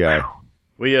bad guy.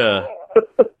 We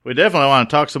definitely want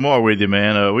to talk some more with you,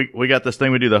 man. We got this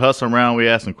thing we do, the hustle round. We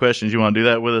ask some questions. You want to do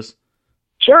that with us?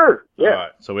 Sure. Yeah. All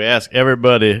right. So we ask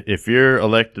everybody, if you're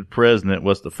elected president,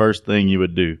 what's the first thing you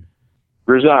would do?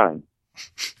 Resign.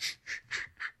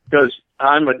 Because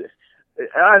I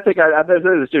think I've said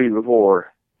this to you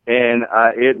before, and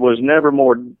it was never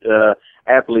more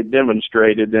aptly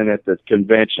demonstrated than at the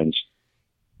conventions.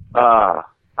 I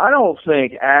don't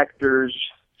think actors,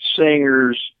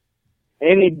 singers,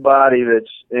 anybody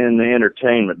that's in the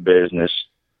entertainment business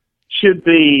should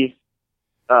be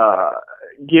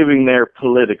giving their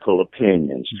political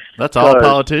opinions. That's all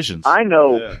politicians. I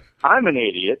know I'm an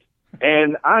idiot,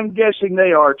 and I'm guessing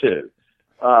they are too.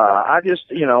 I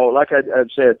just, like I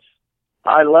said,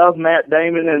 I love Matt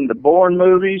Damon in the Bourne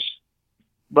movies,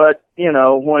 but,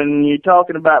 when you're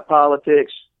talking about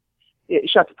politics,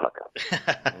 shut the fuck up.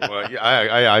 Well,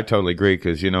 yeah, I totally agree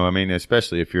because,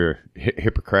 especially if you're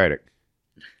Hippocratic.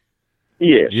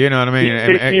 Yes. You know what I mean?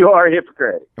 If you are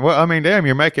Hippocratic. Well, damn,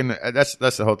 you're making, that's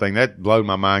the whole thing. That blew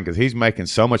my mind because he's making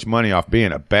so much money off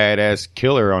being a badass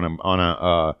killer on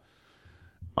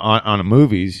a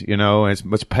movies,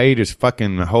 and it's paid his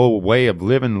fucking whole way of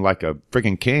living like a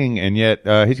freaking king, and yet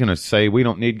he's going to say we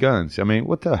don't need guns.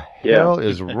 What the hell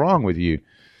is wrong with you?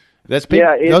 Those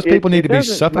people need to be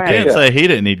suffocated. He didn't say he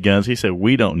didn't need guns. He said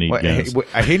we don't need guns.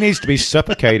 He needs to be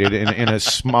suffocated in a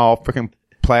small freaking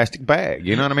plastic bag.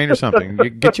 You know what I mean, or something. You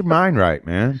get your mind right,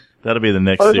 man. That'll be the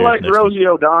next. It's like Rosie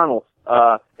O'Donnell.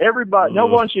 Everybody, no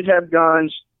one should have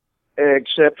guns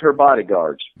except her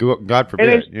bodyguards. God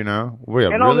forbid, And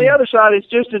on the other side, it's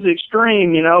just as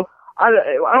extreme, I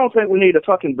don't think we need a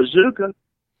fucking bazooka.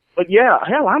 But yeah,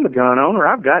 hell, I'm a gun owner.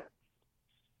 I've got,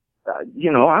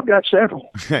 I've got several.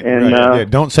 And right.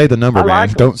 Don't say the number, man.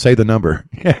 Don't say the number.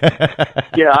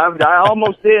 Yeah, I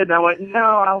almost did, and I went, no,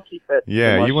 I'll keep that.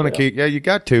 Yeah, you want to keep. Yeah, you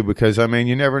got to because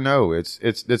you never know. It's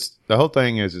the whole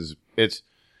thing is it's.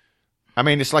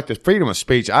 It's like the freedom of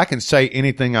speech. I can say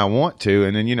anything I want to,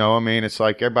 and then, it's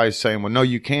like everybody's saying, well, no,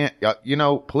 you can't.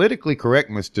 Politically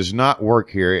correctness does not work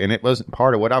here, and it wasn't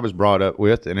part of what I was brought up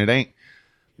with, and it ain't,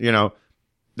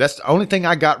 that's the only thing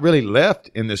I got really left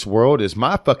in this world is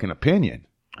my fucking opinion.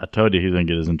 I told you he's going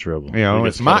to get us in trouble.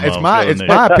 It's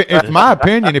my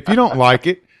opinion. If you don't like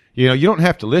it, you don't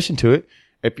have to listen to it.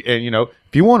 If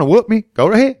you want to whoop me,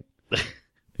 go ahead.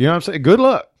 You know what I'm saying? Good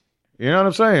luck. You know what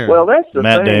I'm saying? Well, that's the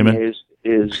Matt thing Damon.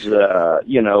 is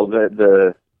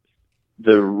the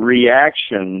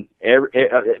reaction.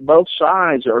 Both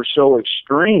sides are so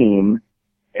extreme,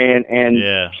 and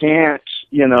can't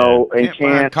can't can't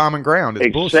find common ground. It's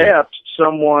accept bullshit.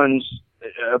 someone's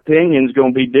opinion's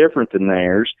going to be different than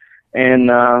theirs, and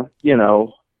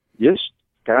just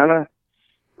kind of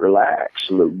relax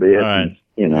a little bit. All right.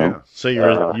 And, So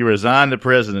you resigned the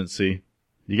presidency.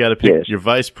 You got to pick your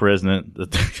vice president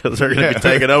because they're going to be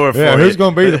taking over for you. Who's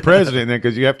going to be the president then?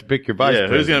 Because you have to pick your vice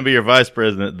president. Who's going to be your vice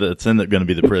president that's going to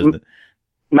be the president?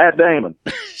 Matt Damon.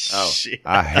 Shit.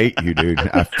 I hate you, dude.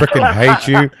 I freaking hate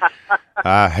you.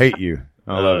 I hate you.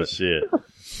 I love it. Shit. All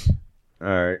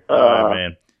right. All right,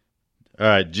 man. All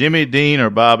right, Jimmy Dean or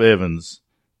Bob Evans?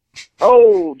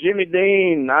 Oh, Jimmy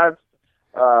Dean. I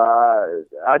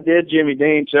did Jimmy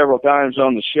Dean several times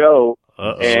on the show.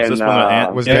 And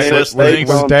was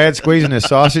Dad squeezing his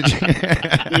sausage?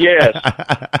 Yes.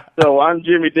 So I'm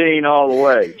Jimmy Dean all the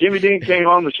way. Jimmy Dean came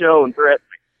on the show and threatened me.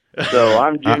 So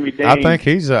I'm Jimmy Dean. I think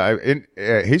he's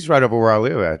right over where I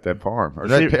live at that farm. Or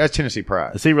that's Tennessee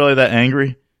Pride. Is he really that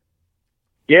angry?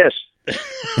 Yes.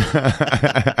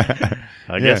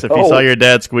 I guess if you saw your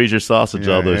dad squeeze your sausage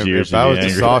all those years, if I was the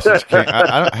sausage king,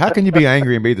 how can you be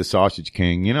angry and be the sausage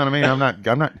king? You know what I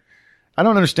mean? I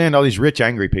don't understand all these rich,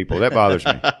 angry people. That bothers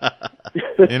me.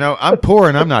 I'm poor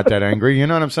and I'm not that angry. You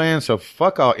know what I'm saying? So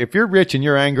fuck off. If you're rich and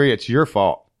you're angry, it's your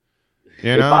fault.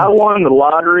 If I won the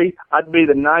lottery, I'd be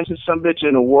the nicest sumbitch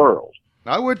in the world.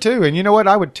 I would too. And you know what?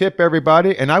 I would tip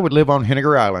everybody and I would live on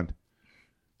Henniger Island.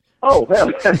 Oh,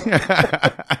 hell.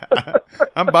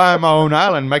 I'm buying my own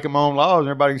island, making my own laws, and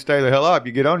everybody can stay the hell up.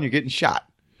 You get on, you're getting shot.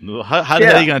 How the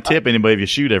hell are you going to tip anybody if you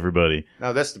shoot everybody?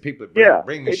 No, that's the people that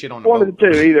bring the shit on the boat. One of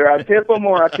the two. Either I tip them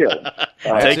or I kill them.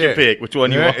 Take your pick. Which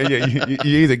one you want? You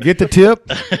either get the tip,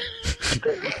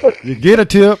 you get a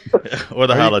tip, or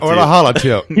the holla tip. Or the holla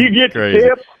tip. You get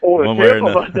the tip or the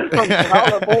tip of a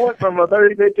holla point from a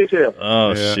 30-50 tip.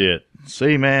 Oh, shit.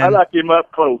 See, man. I like them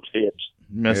up close tips.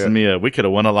 Messing me up. We could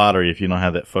have won a lottery if you don't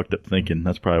have that fucked up thinking.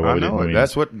 That's probably why we didn't win.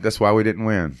 That's why we didn't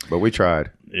win, but we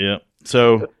tried. Yeah.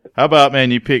 So how about,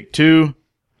 man, you pick two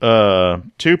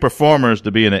performers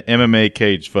to be in an MMA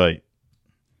cage fight.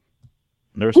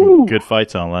 There were some good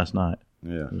fights on last night.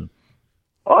 Yeah.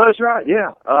 Oh, that's right.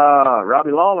 Yeah.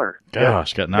 Robbie Lawler.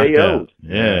 Gosh, got knocked out.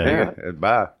 Yeah.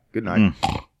 Bye. Good night.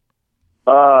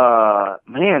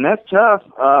 Man, that's tough.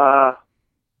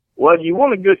 Well, you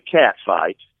want a good cat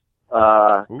fight.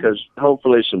 Because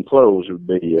hopefully some clothes would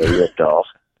be ripped off.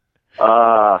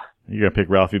 You're going to pick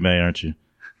Ralphie May, aren't you?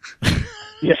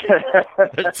 Yeah.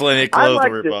 There's plenty of clothes to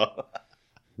rip off.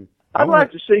 I'd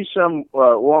like to see some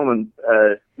woman,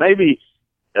 maybe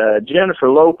Jennifer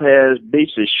Lopez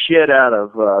beats the shit out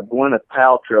of Gwyneth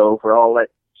Paltrow for all that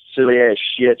silly-ass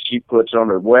shit she puts on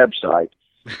her website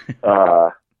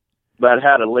about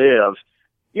how to live.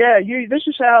 Yeah, this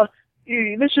is how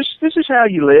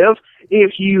you live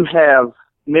if you have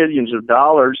millions of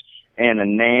dollars and a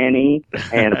nanny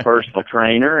and a personal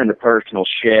trainer and a personal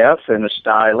chef and a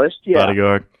stylist. Yeah.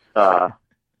 Bodyguard.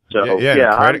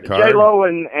 Credit card. J-Lo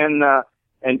and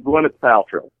Gwyneth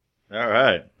Paltrow. All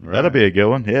right. That'll be a good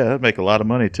one. Yeah, that'd make a lot of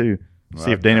money, too.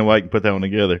 See if Dana White can put that one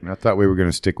together. I thought we were going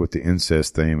to stick with the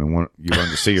incest theme, and you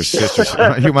wanted to see your sisters.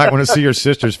 You might want to see your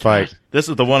sisters fight. This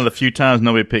is one of the few times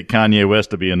nobody picked Kanye West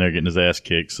to be in there getting his ass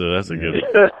kicked, so that's a good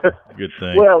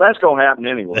thing. Well, that's going to happen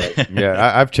anyway.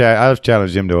 Yeah, I've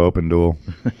challenged him to open duel.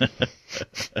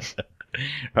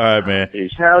 All right, man.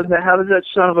 How does that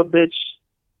son of a bitch?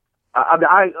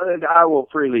 I will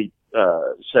freely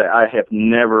say I have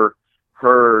never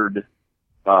heard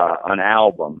an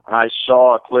album. I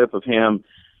saw a clip of him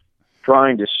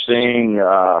trying to sing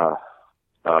a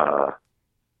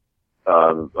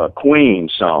Queen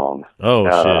song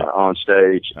on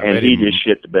stage, and he just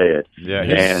shit the bed. Yeah,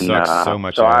 he sucks so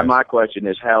much. So my question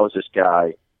is, how is this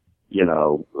guy,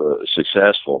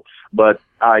 successful? But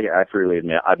I freely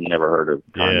admit I've never heard of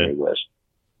Kanye West.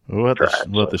 We'll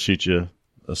have to shoot you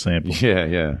a sample.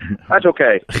 Yeah. That's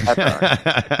okay. That's all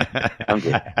right. I'm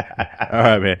good. All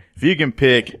right, man. If you can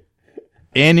pick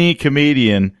any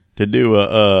comedian to do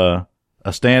a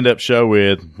stand-up show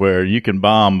with where you can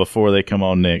bomb before they come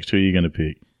on next, who are you going to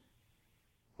pick?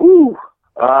 Ooh.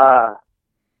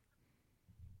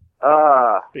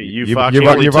 You've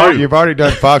already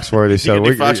done Foxworthy, so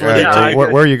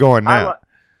where are you going now?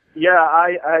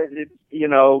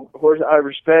 Of course, I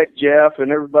respect Jeff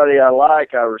and everybody I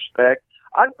respect.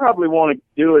 I'd probably want to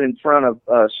do it in front of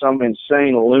some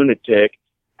insane lunatic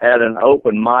at an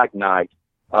open mic night,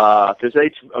 because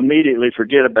they immediately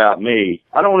forget about me.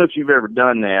 I don't know if you've ever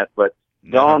done that, but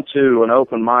gone to an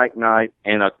open mic night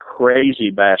and a crazy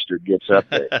bastard gets up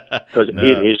there, because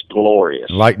it is glorious.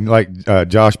 Like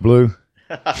Josh Blue?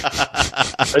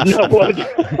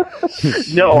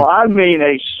 No, I mean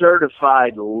a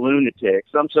certified lunatic.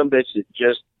 Some bitch that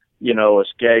just,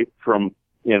 escaped from,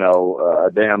 a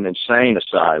damn insane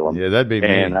asylum. Yeah, that'd be me.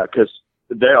 And, cause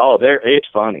it's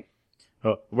funny.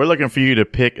 We're looking for you to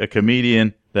pick a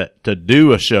comedian to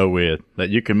do a show with that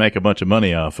you can make a bunch of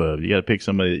money off of. You got to pick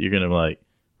somebody that you're going to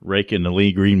rake in the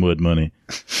Lee Greenwood money.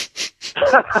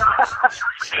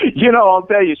 I'll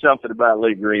tell you something about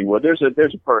Lee Greenwood. There's a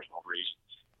personal reason.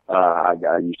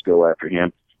 I used to go after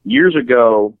him. Years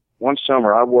ago, one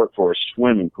summer, I worked for a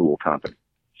swimming pool company.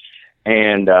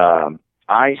 And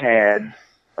I had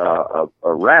a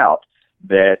route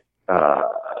that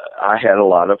I had a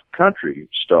lot of country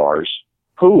stars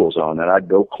pools on that I'd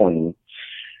go clean.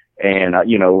 And,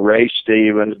 Ray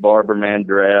Stevens, Barbara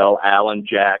Mandrell, Alan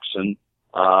Jackson,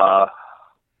 dropping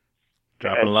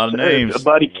a lot of names.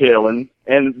 Buddy Killen.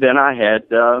 And then I had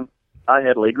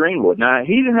Lee Greenwood. Now,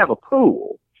 he didn't have a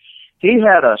pool. He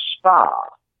had a spa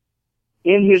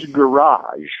in his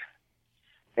garage,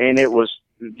 and it was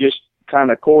just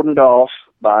kind of cordoned off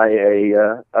by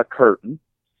a curtain,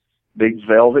 big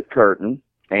velvet curtain,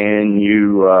 and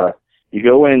you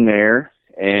go in there,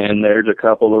 and there's a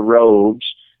couple of robes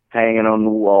hanging on the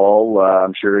wall.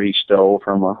 I'm sure he stole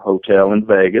from a hotel in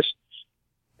Vegas.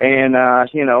 And,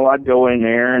 I'd go in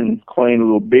there and clean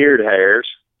little beard hairs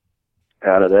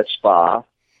out of that spa.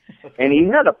 And he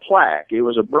had a plaque. It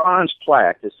was a bronze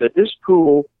plaque that said, "This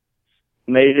pool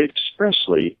made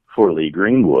expressly for Lee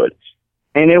Greenwood."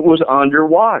 And it was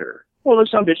underwater. Well,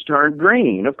 some bitch turned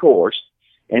green, of course.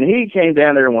 And he came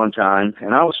down there one time,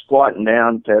 and I was squatting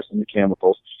down, testing the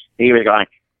chemicals. He was going,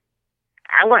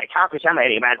 "I want to talk to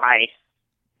somebody about why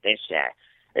this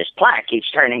plaque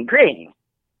keeps turning green.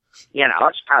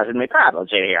 It's causing me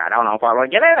problems in here. I don't know if I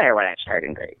want to get in there when it's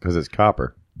turning green." Because it's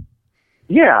copper.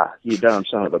 Yeah, you dumb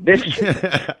son of a bitch.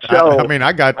 So,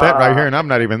 I got that right here, and I'm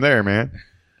not even there, man.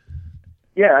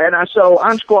 Yeah, and so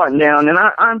I'm squatting down, and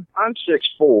I'm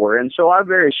 6'4", and so I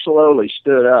very slowly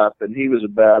stood up, and he was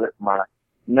about at my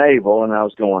navel, and I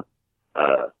was going,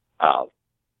 "I'll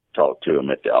talk to him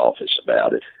at the office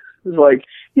about it." It was like,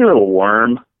 "You little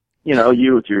worm,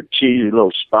 you with your cheesy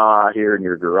little spa here in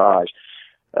your garage,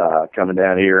 coming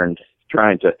down here and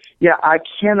trying to." Yeah,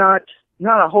 not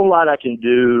a whole lot I can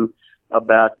do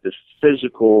about the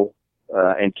physical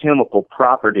and chemical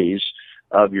properties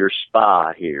of your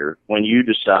spa here when you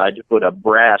decide to put a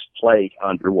brass plate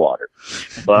underwater.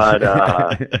 But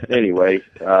anyway.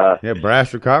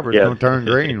 Brass or copper don't turn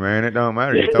green, man. It don't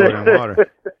matter. You throw it in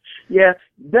water. Yeah,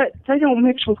 they don't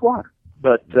mix with water.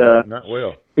 But not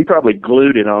well. He probably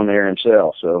glued it on there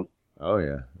himself. So. Oh,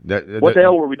 yeah. What the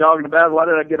hell were we talking about? Why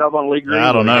did I get up on Lee Greenwood?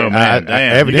 I don't know, man.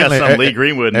 Damn, you got some Lee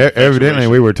Greenwood. Evidently,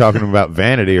 we were talking about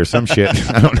vanity or some shit.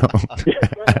 I don't know.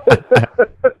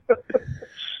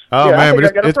 Oh, yeah, man,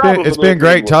 but it's been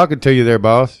great talking to you there,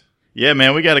 boss. Yeah,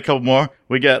 man, we got a couple more.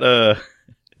 We got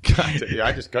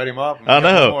I just cut him off. I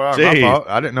know. My fault.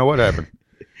 I didn't know what happened.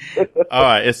 All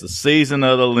right, it's the season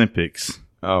of the Olympics.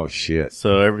 Oh shit!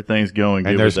 So everything's going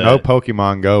good. And there's with no that.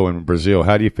 Pokemon Go in Brazil.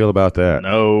 How do you feel about that?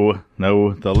 No,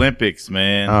 the Olympics,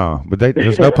 man. Oh, but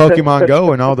there's no Pokemon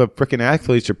Go, and all the freaking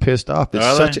athletes are pissed off.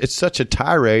 It's such a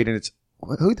tirade, and it's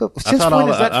who the since when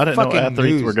is that I didn't know fucking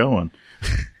athletes news? were going.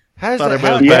 How's Thought that?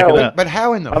 everybody was backing up. But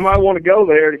how in the I might want to go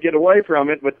there to get away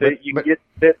from it, but you can get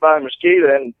bit by a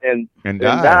mosquito and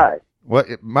die. Well,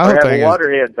 my Or whole have thing a is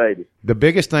waterhead baby. the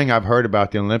biggest thing I've heard about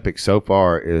the Olympics so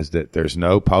far is that there's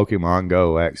no Pokemon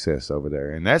Go access over there,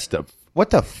 and that's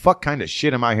what the fuck kind of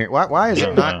shit am I hearing? Why is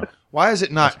it not? Why is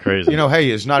it not? That's crazy. You know, hey,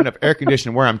 there's not enough air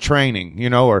conditioning where I'm training.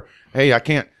 You know, or hey, I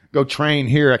can't go train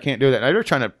here. I can't do that. Now, they're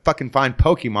trying to fucking find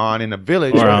Pokemon in a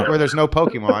village where there's no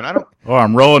Pokemon. I don't. Or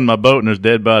I'm rowing my boat and there's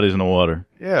dead bodies in the water.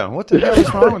 Yeah, what the hell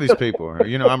is wrong with these people?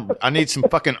 You know, I need some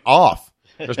fucking off.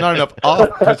 There's not enough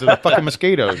off because of the fucking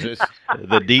mosquitoes.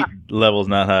 The deep level's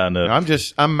not high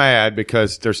enough. I'm mad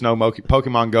because there's no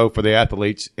Pokemon Go for the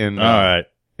athletes in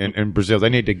Brazil. They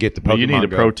need to get the Pokemon Go. You need to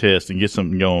protest and get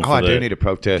something going. I do need to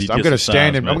protest. I'm going to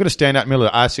stand I'm going to stand out in the middle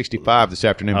of I-65 this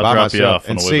afternoon by myself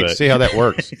and see how that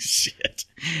works. Shit.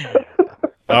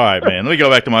 All right, man. Let me go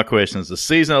back to my questions. The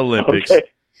season of Olympics. Okay.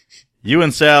 You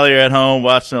and Sally are at home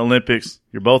watching the Olympics.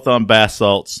 You're both on bath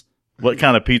salts. What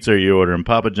kind of pizza are you ordering,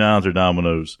 Papa John's or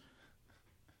Domino's?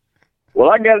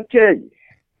 Well, I got to tell you,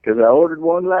 because I ordered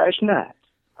one last night.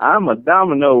 I'm a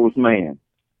Domino's man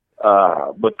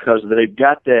because they've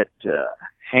got that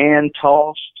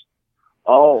hand-tossed.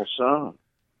 Oh, son.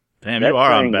 Damn, you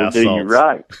are on bath salts. Do you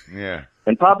right. Yeah.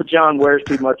 And Papa John wears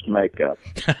too much makeup.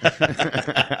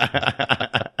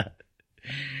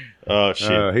 Oh,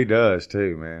 shit. He does,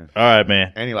 too, man. All right,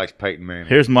 man. And he likes Peyton Manning.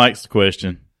 Here's Mike's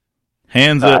question.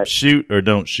 Hands up, shoot, or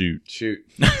don't shoot? Shoot.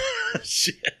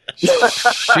 Shit.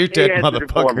 Shoot that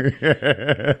motherfucker.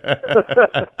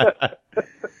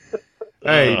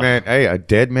 Hey, man. Hey, a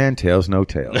dead man tells no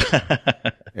tales.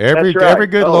 Every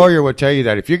good lawyer will tell you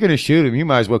that if you're going to shoot him, you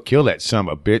might as well kill that son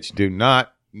of a bitch. Do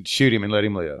not shoot him and let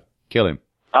him live. Kill him.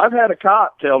 I've had a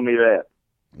cop tell me that.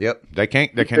 Yep, they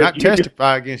cannot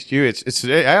testify against you.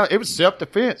 It was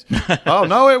self-defense. Oh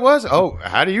no, it wasn't. Oh,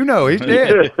 how do you know? He's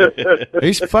dead.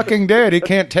 He's fucking dead. He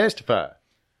can't testify. All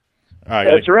right,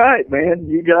 that's right, man.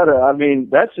 You gotta. I mean,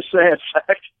 that's a sad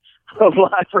fact of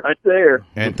life right there.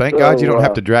 And thank God you don't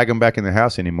have to drag him back in the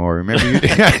house anymore. Remember?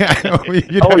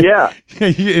 Oh yeah.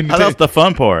 That's the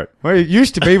fun part. Well, it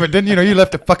used to be, but then you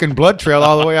left a fucking blood trail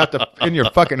all the way out in your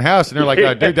fucking house, and they're like,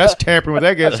 oh, "Dude, that's tampering with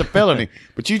that guy. It's a felony."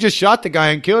 But you just shot the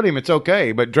guy and killed him. It's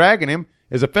okay, but dragging him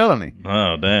is a felony.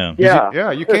 Oh damn.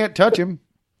 Yeah. You can't touch him.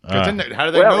 How do they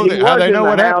know that? How do they know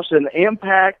what happened? And the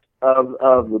impact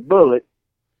of the bullet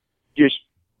just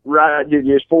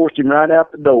forced him right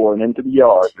out the door and into the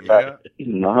yard. Yeah.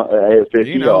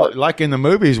 50 yards. Like in the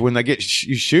movies when they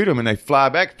you shoot them and they fly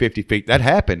back 50 feet. That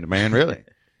happened, man, really.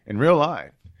 In real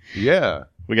life. Yeah.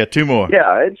 We got two more.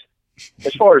 Yeah, it's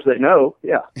as far as they know,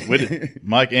 yeah.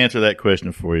 Mike answer that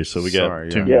question for you, so we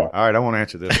got two more. Yeah. All right, I won't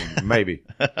answer this one. Maybe.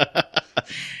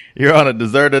 You're on a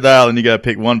deserted island. You got to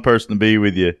pick one person to be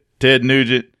with you. Ted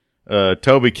Nugent,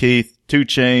 Toby Keith, 2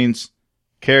 Chainz,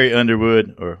 Carrie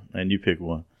Underwood, and you pick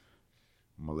one.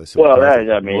 Melissa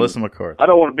McCarthy. Melissa McCarthy. I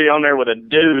don't want to be on there with a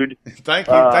dude. Thank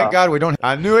you. Thank God we don't.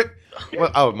 I knew it.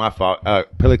 Well, my fault.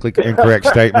 Politically incorrect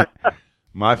statement.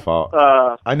 My fault.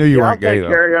 I knew you weren't gay, though.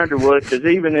 Carrie Underwood, because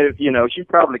even if, she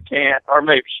probably can't, or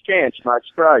maybe she can, she might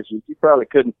surprise you. She probably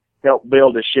couldn't help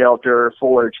build a shelter or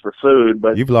forage for food,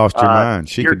 but you've lost your mind.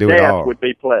 She can do it all. Your death would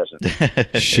be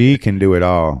pleasant. She can do it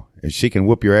all. And she can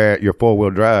whoop your ass, your 4-wheel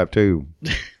drive, too.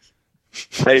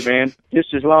 Hey man,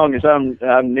 just as long as I'm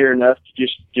near enough to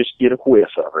just get a whiff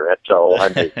of her. That's all I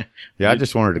do. Yeah, I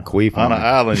just wanted to queef on an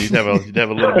island. You'd have a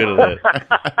little bit of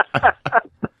that.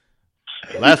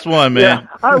 Last one, man.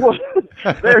 Yeah,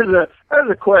 there's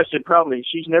a question. Probably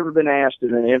she's never been asked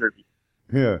in an interview.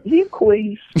 Yeah. Do you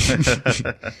queef?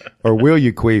 Or will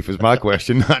you queef is my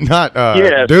question. Not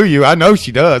yes. Do you? I know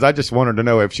she does. I just wanted to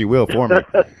know if she will for me.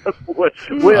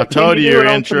 I told you you're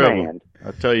in trouble.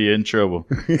 I'll tell you, you're in trouble.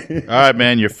 All right,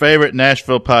 man. Your favorite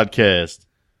Nashville podcast.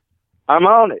 I'm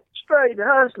on it. Straight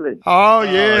hustling. Oh,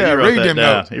 yeah. Read them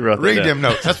notes. Read them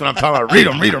notes. That's what I'm talking about. Read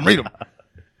them.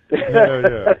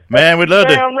 Yeah. Man, we'd love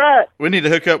to. Right. We need to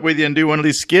hook up with you and do one of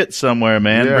these skits somewhere,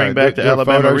 man. Yeah, bring back the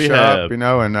Alabama Photoshop,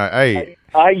 Rehab. And hey,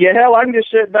 hell, I can just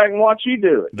sit back and watch you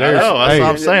do it. That's what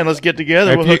I'm saying. Let's get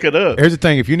together. We'll hook it up. Here's the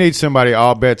thing. If you need somebody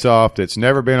all bets off that's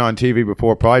never been on TV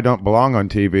before, probably don't belong on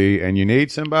TV, and you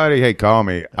need somebody, hey, call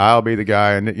me. I'll be the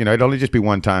guy. And, it'll only just be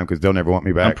one time because they'll never want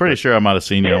me back. I'm pretty sure I might have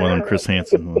seen you on one of them Chris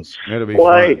Hansen ones. It'll be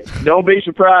fun. Hey, don't be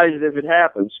surprised if it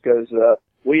happens because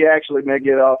we actually may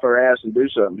get off our ass and do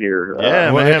something here.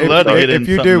 Yeah, man. Love to get in. If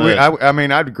you do,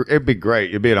 it'd be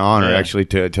great. It'd be an honor actually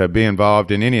to be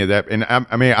involved in any of that.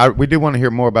 And we do want to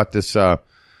hear more about this. Send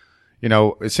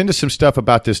us some stuff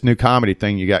about this new comedy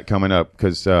thing you got coming up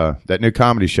because that new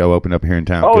comedy show opened up here in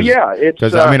town. Oh yeah, it's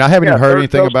I haven't even heard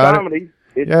anything about comedy.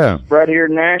 it. It's right here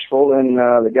in Nashville, and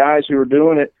the guys who are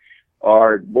doing it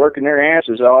are working their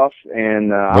asses off. And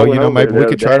maybe we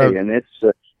could try to. And it's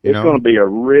going to be a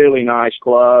really nice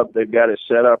club. They've got it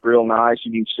set up real nice.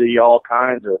 You can see all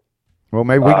kinds of. Well,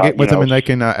 maybe we can get with them and they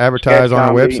can advertise on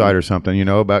our website or something,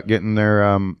 about getting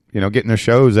their, getting their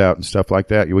shows out and stuff like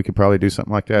that. We could probably do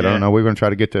something like that. Yeah. I don't know. We're going to try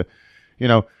to get to,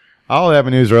 all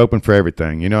avenues are open for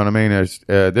everything. You know what I mean? There's,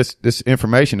 this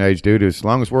information age, dude, as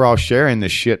long as we're all sharing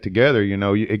this shit together,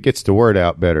 it gets the word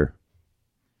out better.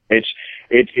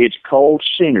 It's called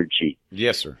synergy.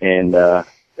 Yes, sir. And,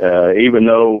 even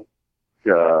though,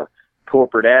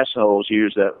 corporate assholes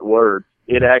use that word,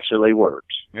 it actually works.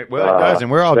 It does,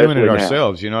 and we're all doing it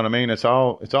ourselves. Now. You know what I mean? It's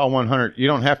all 100. You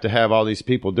don't have to have all these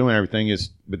people doing everything.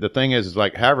 But the thing is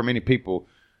like however many people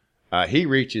he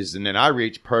reaches, and then I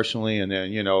reach personally, and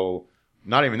then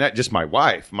not even that, just my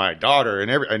wife, my daughter,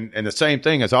 and the same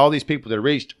thing as all these people that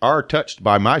reached are touched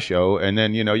by my show, and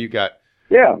then you got.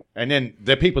 Yeah. And then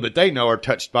the people that they know are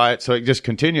touched by it, so it just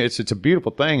continues. It's a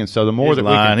beautiful thing, and so the more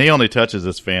he only touches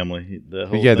his family.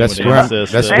 That's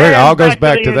where it all goes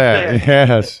back to that.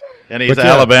 Yes. And he's an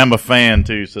Alabama fan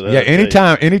too. So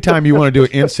anytime you want to do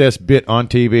an incest bit on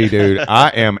TV, dude, I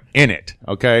am in it.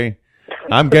 Okay,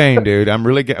 I'm game, dude. I'm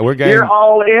really we're game. You're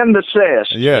all in the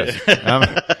cess. Yes,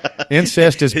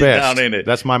 incest is best. Down in it.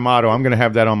 That's my motto. I'm going to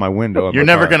have that on my window. You're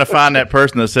never going to find that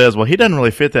person that says, "Well, he doesn't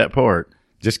really fit that part."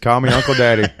 Just call me Uncle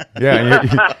Daddy. Yeah,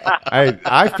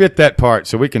 I fit that part,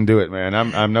 so we can do it, man.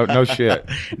 I'm no shit.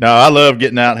 No, I love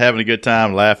getting out, having a good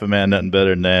time, laughing, man. Nothing better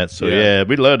than that. So yeah,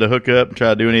 we'd love to hook up and try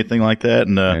to do anything like that,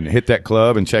 and hit that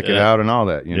club and check it out and all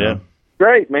that. You know.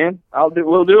 Great, man.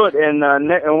 We'll do it, and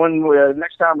when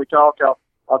next time we talk,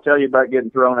 I'll tell you about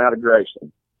getting thrown out of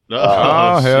Grayson.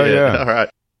 Hell yeah! All right.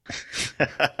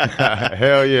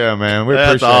 Hell yeah, man.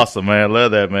 That's awesome, man.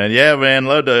 Love that, man. Yeah, man.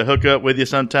 Love to hook up with you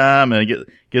sometime and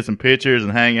get some pictures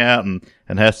and hang out and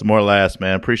have some more laughs,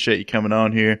 man. Appreciate you coming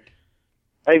on here.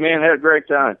 Hey, man. Had a great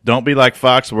time. Don't be like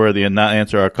Foxworthy and not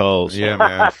answer our calls. Yeah,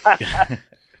 man.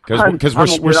 Because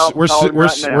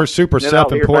we're super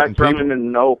self-important people.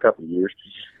 In a couple of years.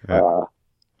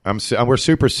 We're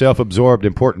super self-absorbed,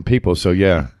 important people. So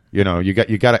yeah. You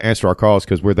got to answer our calls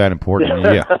because we're that important.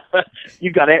 Yeah.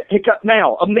 You got to pick up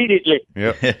now, immediately.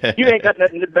 Yep. You ain't got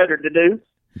nothing better to do.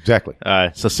 Exactly. All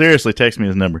right. So seriously, text me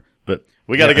his number. But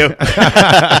we got to go.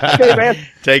 Okay, man.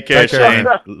 Take care, Shane.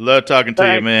 Love talking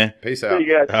to you, man. Peace out. See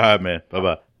you guys. All right, man.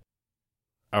 Bye-bye.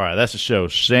 All right. That's the show.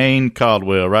 Shane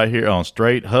Caldwell right here on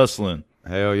Straight Hustling.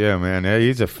 Hell yeah, man. Yeah,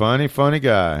 he's a funny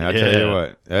guy. I tell you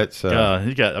what. That's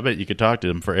I bet you could talk to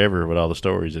him forever with all the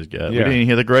stories he's got. Yeah. We didn't even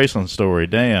hear the Graceland story.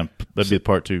 Damn. That'd be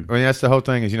part 2. I mean, that's the whole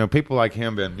thing is, people like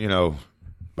him been,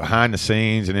 behind the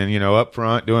scenes and then, up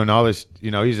front doing all this,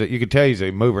 you could tell he's a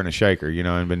mover and a shaker,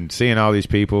 and been seeing all these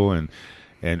people and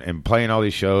playing all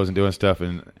these shows and doing stuff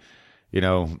and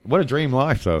what a dream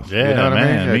life though. Yeah, you know what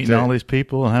man. I mean? Meeting all these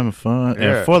people and having fun.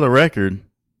 Yeah. And for the record,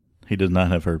 he does not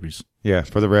have herpes. Yeah,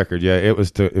 for the record, yeah, it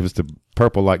was the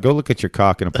purple light. Go look at your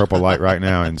cock in a purple light right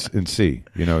now and see.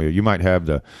 You might have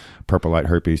the purple light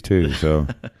herpes too. So,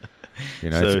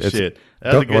 shit.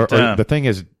 That was a good time. The thing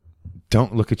is,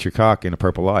 don't look at your cock in a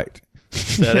purple light.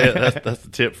 That's the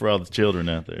tip for all the children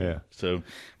out there. Yeah. So,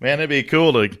 man, it'd be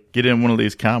cool to get in one of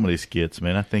these comedy skits,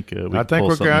 man. I think we're going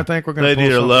to. They'd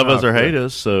either love us or hate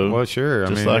us. So, well, sure.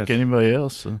 Just like anybody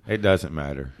else. So. It doesn't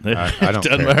matter. I don't. It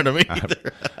doesn't matter to me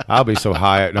either. I'll be so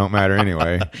high it don't matter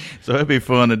anyway. So it'd be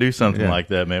fun to do something like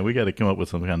that, man. We got to come up with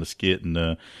some kind of skit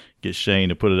and get Shane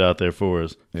to put it out there for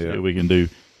us. See what we can do.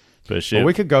 But shit. Well,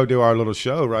 we could go do our little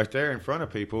show right there in front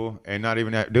of people and not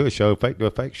even do a show, do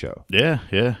a fake show. Yeah.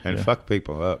 And fuck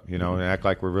people up, and act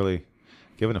like we're really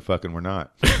giving a fuck and we're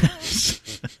not.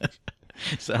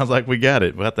 Sounds like we got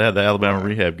it. We'll have to have the Alabama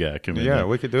Rehab guy come in. Yeah,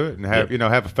 we could do it and have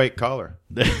have a fake caller.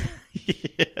 Yeah.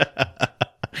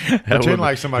 Pretend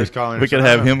like somebody's calling. We could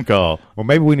have him call. Well,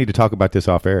 maybe we need to talk about this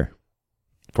off air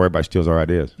before everybody steals our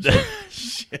ideas.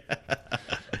 So.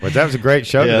 What But that was a great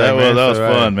show. Yeah, today, that was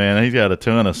so, fun, man. He's got a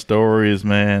ton of stories,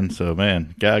 man. So,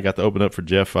 man, guy got to open up for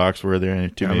Jeff Foxworthy. There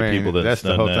ain't too many people that's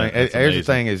the whole thing. Here's the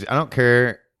thing: is I don't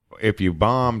care if you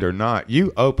bombed or not.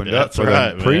 You opened up for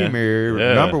the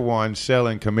premier number one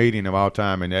selling comedian of all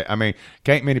time, and I mean,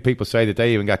 can't many people say that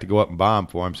they even got to go up and bomb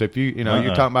for him. So if you're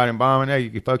talking about him bombing,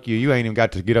 hey, fuck you. You ain't even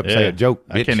got to get up and say a joke.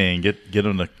 Bitch. I can't even get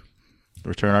him to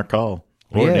return our call.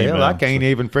 I can't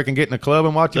even freaking get in the club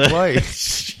and watch you play.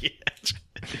 Shit.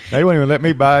 They won't even let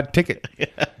me buy a ticket.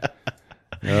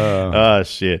 Oh,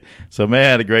 shit. So, man, I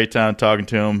had a great time talking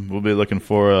to him. We'll be looking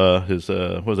for his,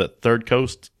 what was that, Third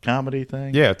Coast comedy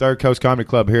thing? Yeah, Third Coast Comedy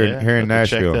Club here in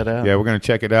Nashville. Check that out. Yeah, we're going to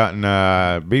check it out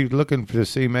and be looking to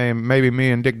see maybe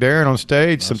me and Dick Darren on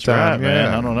stage sometime. Right,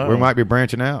 man. I don't know. We might be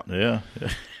branching out. Yeah.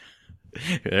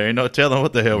 There ain't no telling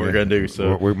what the hell we're going to do.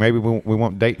 So maybe we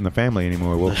won't date in the family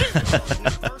anymore.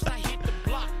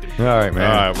 All right, man.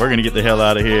 All right, we're going to get the hell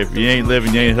out of here. If you ain't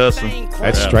living, you ain't hustling.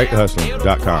 That's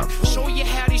straighthustling.com.